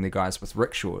and seeing the guys with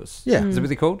rickshaws. Yeah. Is that what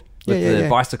they're called? With the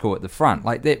bicycle at the front.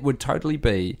 Like, that would totally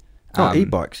be...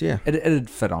 e-bikes, yeah. It'd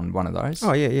fit on one of those.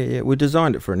 Oh, yeah. We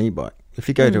designed it for an e-bike. If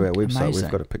you go to our website, amazing.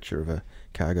 We've got a picture of a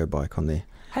cargo bike on there.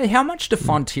 Hey, how much do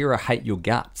Fonterra hate your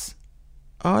guts?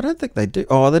 Oh, I don't think they do.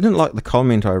 Oh, they didn't like the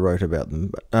comment I wrote about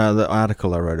them, the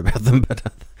article I wrote about them. But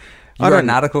you wrote an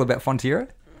article about Fonterra?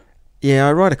 Yeah,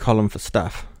 I write a column for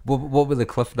Stuff. What were the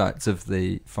cliff notes of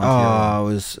the Oh,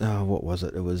 Fonterra? what was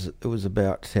it? It was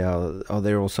about how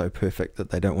they're all so perfect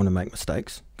that they don't want to make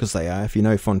mistakes, because they are. If you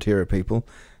know Fonterra people,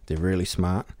 they're really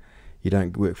smart. You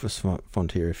don't work for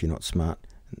Fonterra if you're not smart,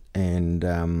 and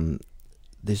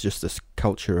there's just this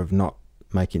culture of not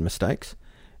making mistakes,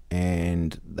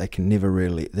 and they can never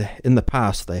really. In the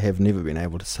past, they have never been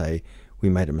able to say we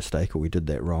made a mistake or we did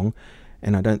that wrong.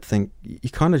 And I don't think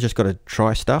you kind of just got to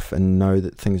try stuff and know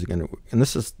that things are going to work. And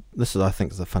this is I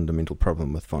think is the fundamental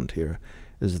problem with Fonterra,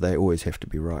 is they always have to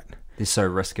be right. They're so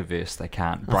risk averse they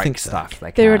can't break stuff.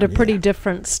 They're at a pretty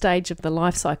different stage of the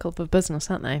life cycle of a business,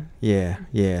 aren't they?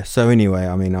 Yeah. So anyway,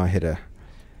 I mean, I had a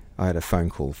phone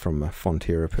call from a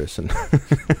Fonterra person.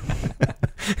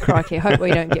 Crikey, I hope we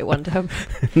don't get one to him.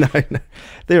 No,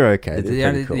 they're okay.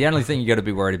 The only thing you got to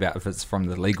be worried about if it's from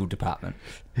the legal department.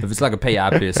 If it's like a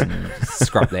PR person, you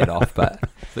scrub that off. But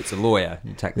if it's a lawyer,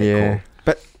 you take that call.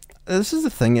 But this is the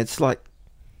thing. It's like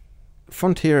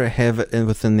Fonterra have it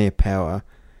within their power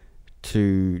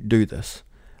to do this.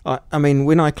 I mean,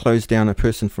 when I closed down, a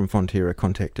person from Fonterra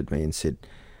contacted me and said,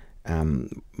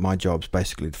 my job's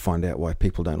basically to find out why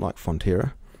people don't like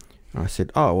Fonterra. And I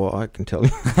said, oh, well, I can tell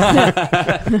you.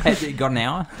 Has it got an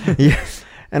hour? Yeah.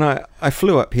 And I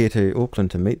flew up here to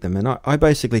Auckland to meet them, and I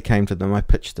basically came to them, I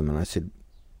pitched them, and I said,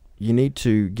 you need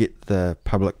to get the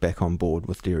public back on board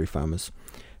with dairy farmers.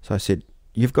 So I said,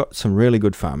 you've got some really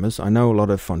good farmers. I know a lot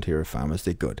of Fonterra farmers,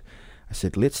 they're good. I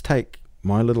said, let's take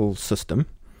my little system,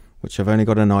 which I've only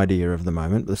got an idea of the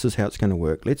moment, but this is how it's going to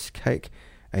work. Let's take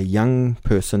a young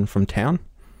person from town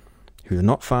who are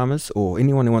not farmers, or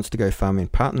anyone who wants to go farming,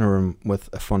 partner them with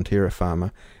a Fonterra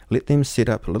farmer, let them set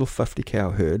up a little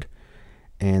 50-cow herd,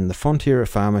 and the Fonterra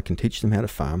farmer can teach them how to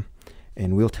farm,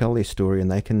 and we'll tell their story,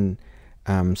 and they can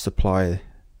supply,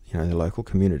 the local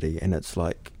community, and it's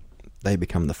like they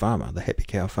become the farmer, the happy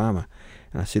cow farmer.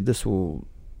 And I said this will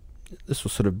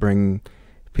sort of bring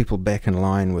people back in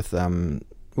line with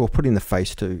putting the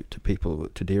face to people,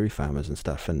 to dairy farmers and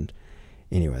stuff. And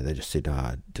anyway, they just said,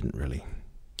 didn't really.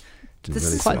 This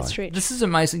is quite strange. This is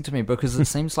amazing to me, because it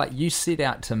seems like you set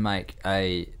out to make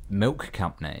a milk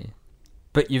company,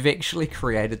 but you've actually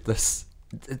created this.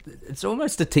 It's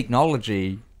almost a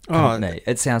technology company.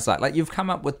 It sounds like you've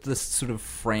come up with this sort of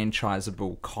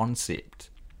franchisable concept.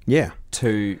 Yeah.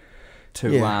 To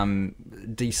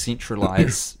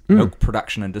decentralize milk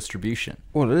production and distribution.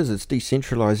 Well, it is. It's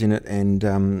decentralizing it, and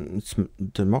it's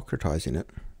democratizing it,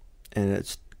 and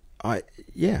it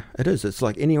is. It's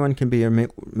like anyone can be a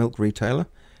milk retailer.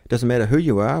 It doesn't matter who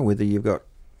you are, whether you've got,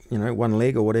 one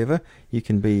leg or whatever. You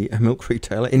can be a milk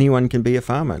retailer. Anyone can be a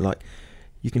farmer. Like,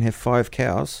 you can have 5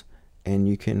 cows, and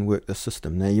you can work the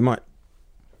system. Now, you might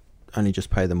only just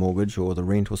pay the mortgage or the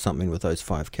rent or something with those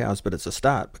 5 cows, but it's a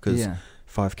start, because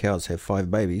 5 cows have 5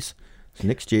 babies. So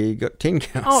next year you got 10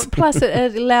 cows. Oh, plus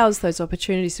it allows those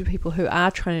opportunities for people who are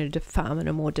trying to farm in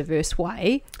a more diverse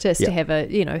way, just to have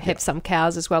have some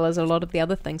cows as well as a lot of the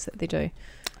other things that they do.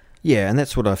 Yeah, and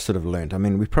that's what I've sort of learned. I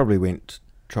mean, we probably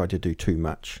tried to do too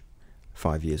much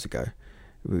 5 years ago.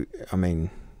 We're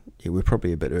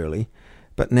probably a bit early.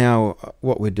 But now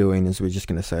what we're doing is we're just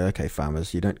going to say, okay,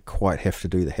 farmers, you don't quite have to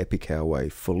do the happy cow way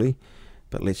fully,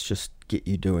 but let's just get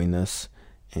you doing this.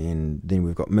 And then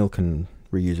we've got milk and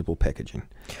reusable packaging.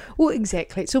 Well,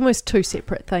 exactly. It's almost 2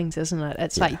 separate things, isn't it?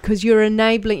 It's like, because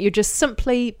you're just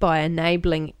simply by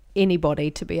enabling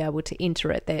anybody to be able to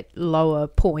enter at that lower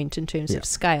point in terms of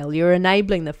scale, you're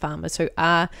enabling the farmers who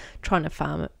are trying to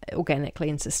farm organically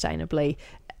and sustainably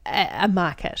a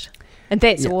market. And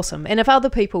that's awesome. And if other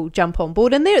people jump on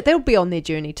board, and they'll be on their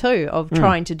journey too of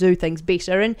trying to do things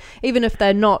better, and even if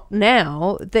they're not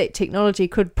now, that technology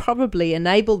could probably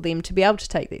enable them to be able to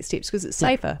take these steps, because it's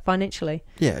safer financially.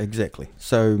 Yeah, exactly.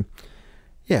 So,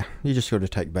 you just got to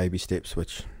take baby steps,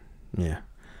 which, I'm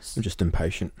just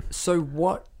impatient. So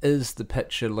what is the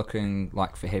picture looking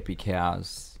like for Happy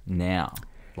Cows now?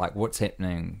 Like, what's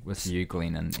happening with you,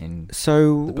 Glenn, and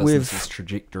the business's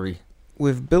trajectory?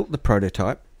 We've built the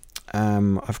prototype.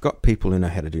 I've got people who know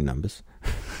how to do numbers.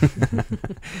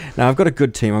 Now, I've got a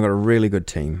good team. I've got a really good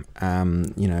team.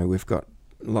 We've got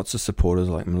lots of supporters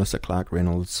like Melissa Clark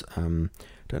Reynolds. Don't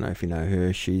know if you know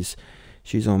her. She's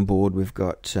on board. We've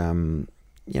got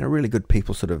really good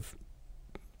people sort of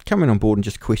coming on board and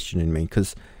just questioning me,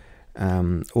 because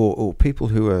or people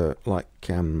who are like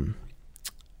who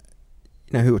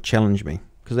will challenge me,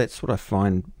 because that's what I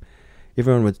find.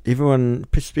 Everyone,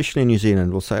 especially in New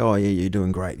Zealand, will say, "Oh, yeah, you're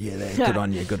doing great. Yeah, good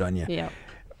on you." Yeah.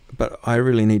 But I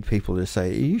really need people to say,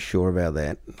 "Are you sure about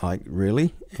that? Like,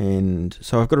 really?" And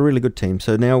so I've got a really good team.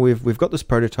 So now we've got this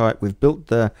prototype. We've built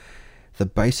the the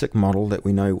basic model that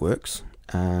we know works.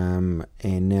 And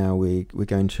now we're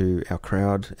going to our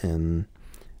crowd in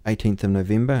 18th of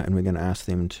November, and we're going to ask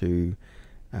them to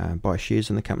buy shares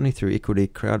in the company through equity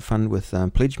crowdfund with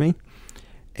Pledge Me,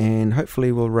 and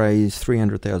hopefully we'll raise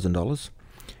 $300,000.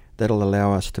 That'll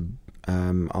allow us to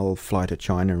I'll fly to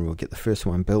China and we'll get the first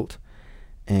one built,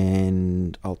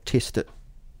 and I'll test it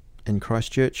in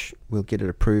Christchurch. We'll get it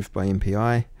approved by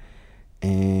MPI,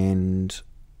 and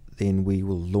then we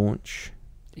will launch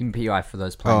MPI for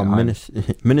those playing at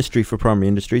home. Ministry for Primary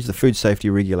Industries, the food safety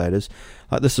regulators.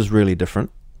 Like, this is really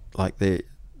different. Like, the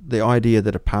idea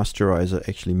that a pasteurizer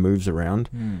actually moves around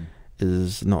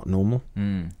is not normal.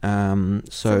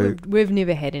 So we've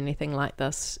never had anything like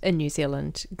this in New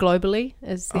Zealand. Globally,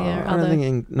 is there I don't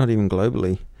think not even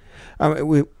globally.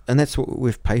 And that's what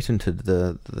we've patented,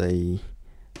 the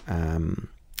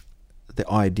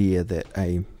idea that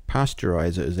a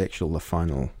pasteurizer is actually the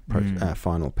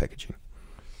final packaging.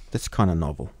 That's kind of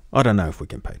novel. I don't know if we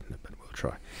can patent it, but we'll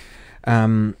try.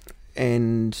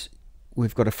 And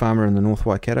we've got a farmer in the North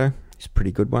Waikato. He's a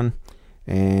pretty good one.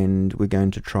 And we're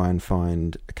going to try and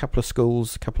find a couple of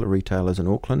schools, a couple of retailers in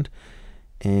Auckland,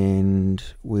 and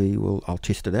I'll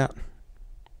test it out,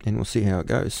 and we'll see how it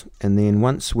goes. And then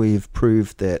once we've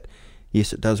proved that,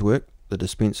 yes, it does work, the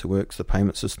dispenser works, the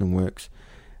payment system works,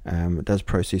 it does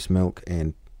process milk,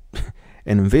 and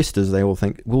investors, they all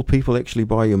think, will people actually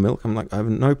buy your milk? I'm like, I have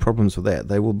no problems with that.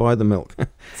 They will buy the milk.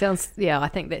 I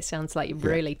think that sounds like you've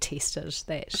really tested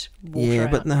that water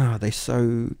out. But no, they're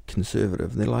so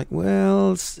conservative. They're like,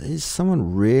 well, is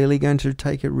someone really going to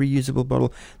take a reusable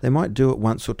bottle? They might do it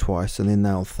once or twice, and then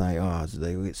they'll say,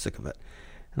 they'll get sick of it.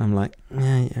 And I'm like,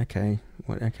 okay,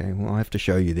 well, I have to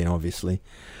show you then, obviously.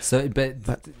 So,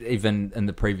 but even in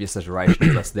the previous iteration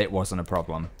of this, that wasn't a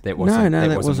problem. That wasn't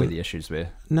where the issues were.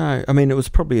 No, I mean, it was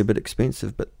probably a bit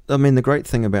expensive, but I mean, the great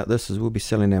thing about this is we'll be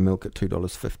selling our milk at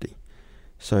 $2.50.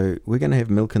 So we're going to have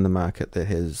milk in the market that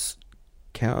has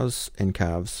cows and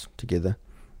calves together.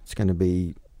 It's going to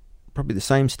be probably the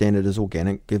same standard as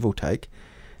organic, give or take,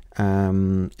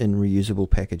 in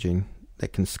reusable packaging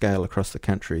that can scale across the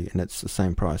country, and it's the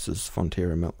same price as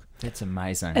Fonterra milk. That's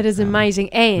amazing. It is amazing,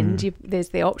 and there's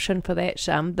the option for that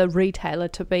the retailer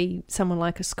to be someone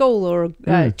like a school or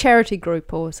a charity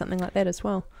group or something like that as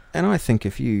well. And I think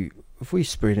if we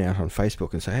spread out on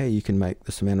Facebook and say, hey, you can make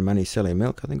this amount of money selling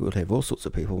milk, I think we'll have all sorts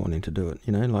of people wanting to do it.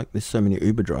 You know, like there's so many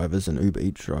Uber drivers and Uber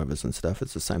Eats drivers and stuff.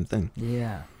 It's the same thing.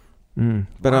 Yeah.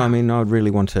 But I mean, I'd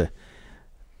really want to.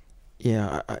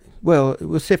 Yeah, well,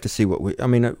 we'll have to see what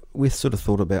we sort of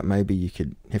thought about maybe you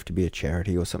could have to be a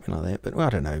charity or something like that, but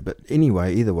I don't know. But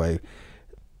anyway, either way,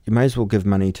 you may as well give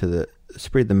money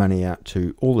spread the money out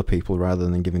to all the people rather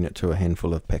than giving it to a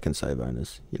handful of Pack and Save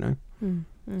owners, you know?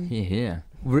 Yeah.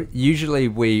 Usually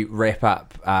we wrap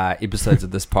up episodes of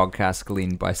this podcast,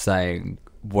 Glenn, by saying,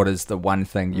 what is the one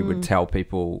thing you would tell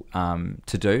people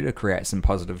to do to create some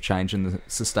positive change in the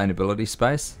sustainability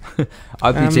space?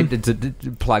 I'd be tempted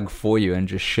to plug for you and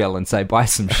just shell and say, buy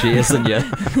some shares in your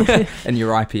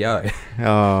IPO.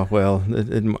 Oh, well,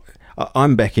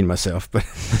 I'm backing myself, but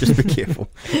just be careful.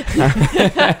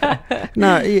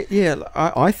 No, yeah,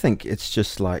 I think it's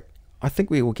just like, I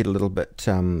think we will get a little bit,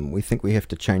 we think we have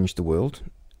to change the world.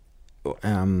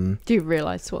 Do you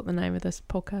realise what the name of this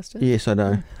podcast is? Yes, I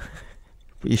know.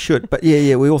 You should, but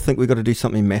yeah, we all think we've got to do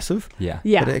something massive. Yeah.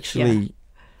 But actually,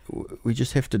 we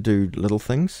just have to do little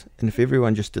things, and if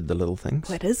everyone just did the little things...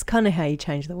 Well, it is kind of how you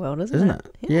change the world, isn't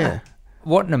it? Yeah.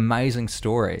 What an amazing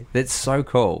story. That's so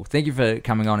cool. Thank you for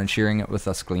coming on and sharing it with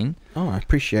us, Glenn. Oh, I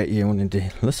appreciate you wanting to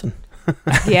listen.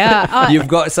 Yeah. You've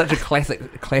got such a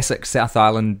classic South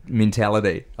Island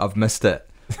mentality. I've missed it.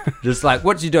 Just like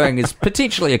what you're doing is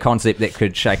potentially a concept that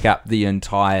could shake up the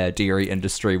entire dairy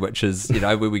industry, which is,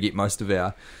 where we get most of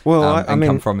our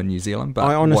income from in New Zealand. But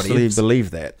I honestly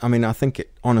believe that. I mean, I think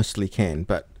it honestly can,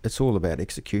 but it's all about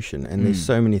execution, and there's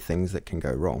so many things that can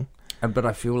go wrong. But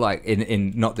I feel like,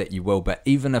 and not that you will, but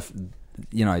even if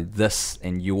this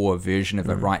and your version of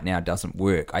it right now doesn't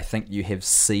work, I think you have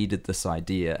seeded this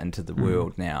idea into the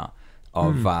world now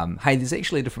of, hey, there's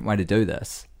actually a different way to do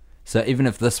this. So even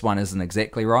if this one isn't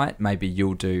exactly right, maybe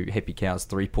you'll do Happy Cows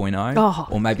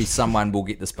 3.0, or maybe someone will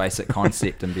get this basic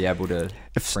concept and be able to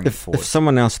bring it forward. If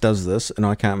someone else does this and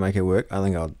I can't make it work, I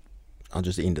think I'll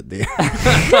just end it there.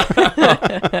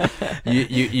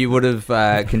 You would have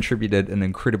contributed an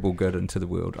incredible good into the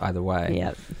world either way.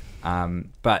 Yeah.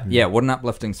 But yeah, what an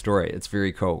uplifting story. It's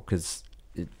very cool because,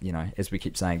 as we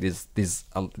keep saying,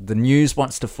 the news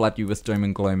wants to flood you with doom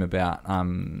and gloom about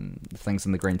things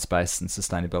in the green space and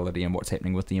sustainability and what's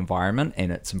happening with the environment,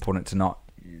 and it's important to not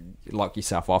lock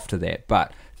yourself off to that.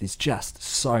 But there's just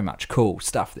so much cool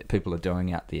stuff that people are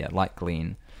doing out there, like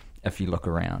Glenn, if you look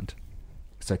around.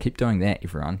 So keep doing that,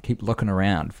 everyone. Keep looking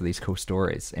around for these cool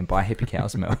stories and buy Happy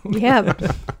Cow's milk. Yeah.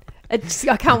 I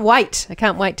can't wait. I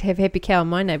can't wait to have Happy Cow in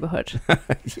my neighbourhood.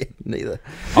 Yeah, neither.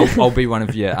 I'll be one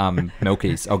of your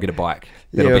milkies. I'll get a bike.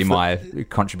 That'll be my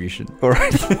contribution. All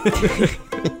right.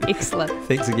 Excellent.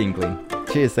 Thanks again, Glenn.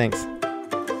 Cheers, thanks.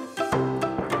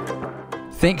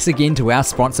 Thanks again to our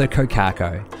sponsor,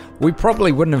 Kokako. We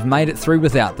probably wouldn't have made it through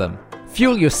without them.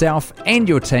 Fuel yourself and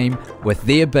your team with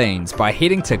their beans by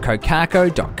heading to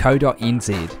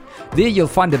kokako.co.nz. There you'll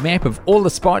find a map of all the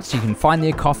spots you can find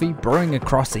their coffee brewing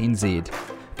across NZ.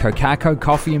 Kokako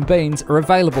coffee and beans are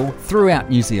available throughout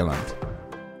New Zealand.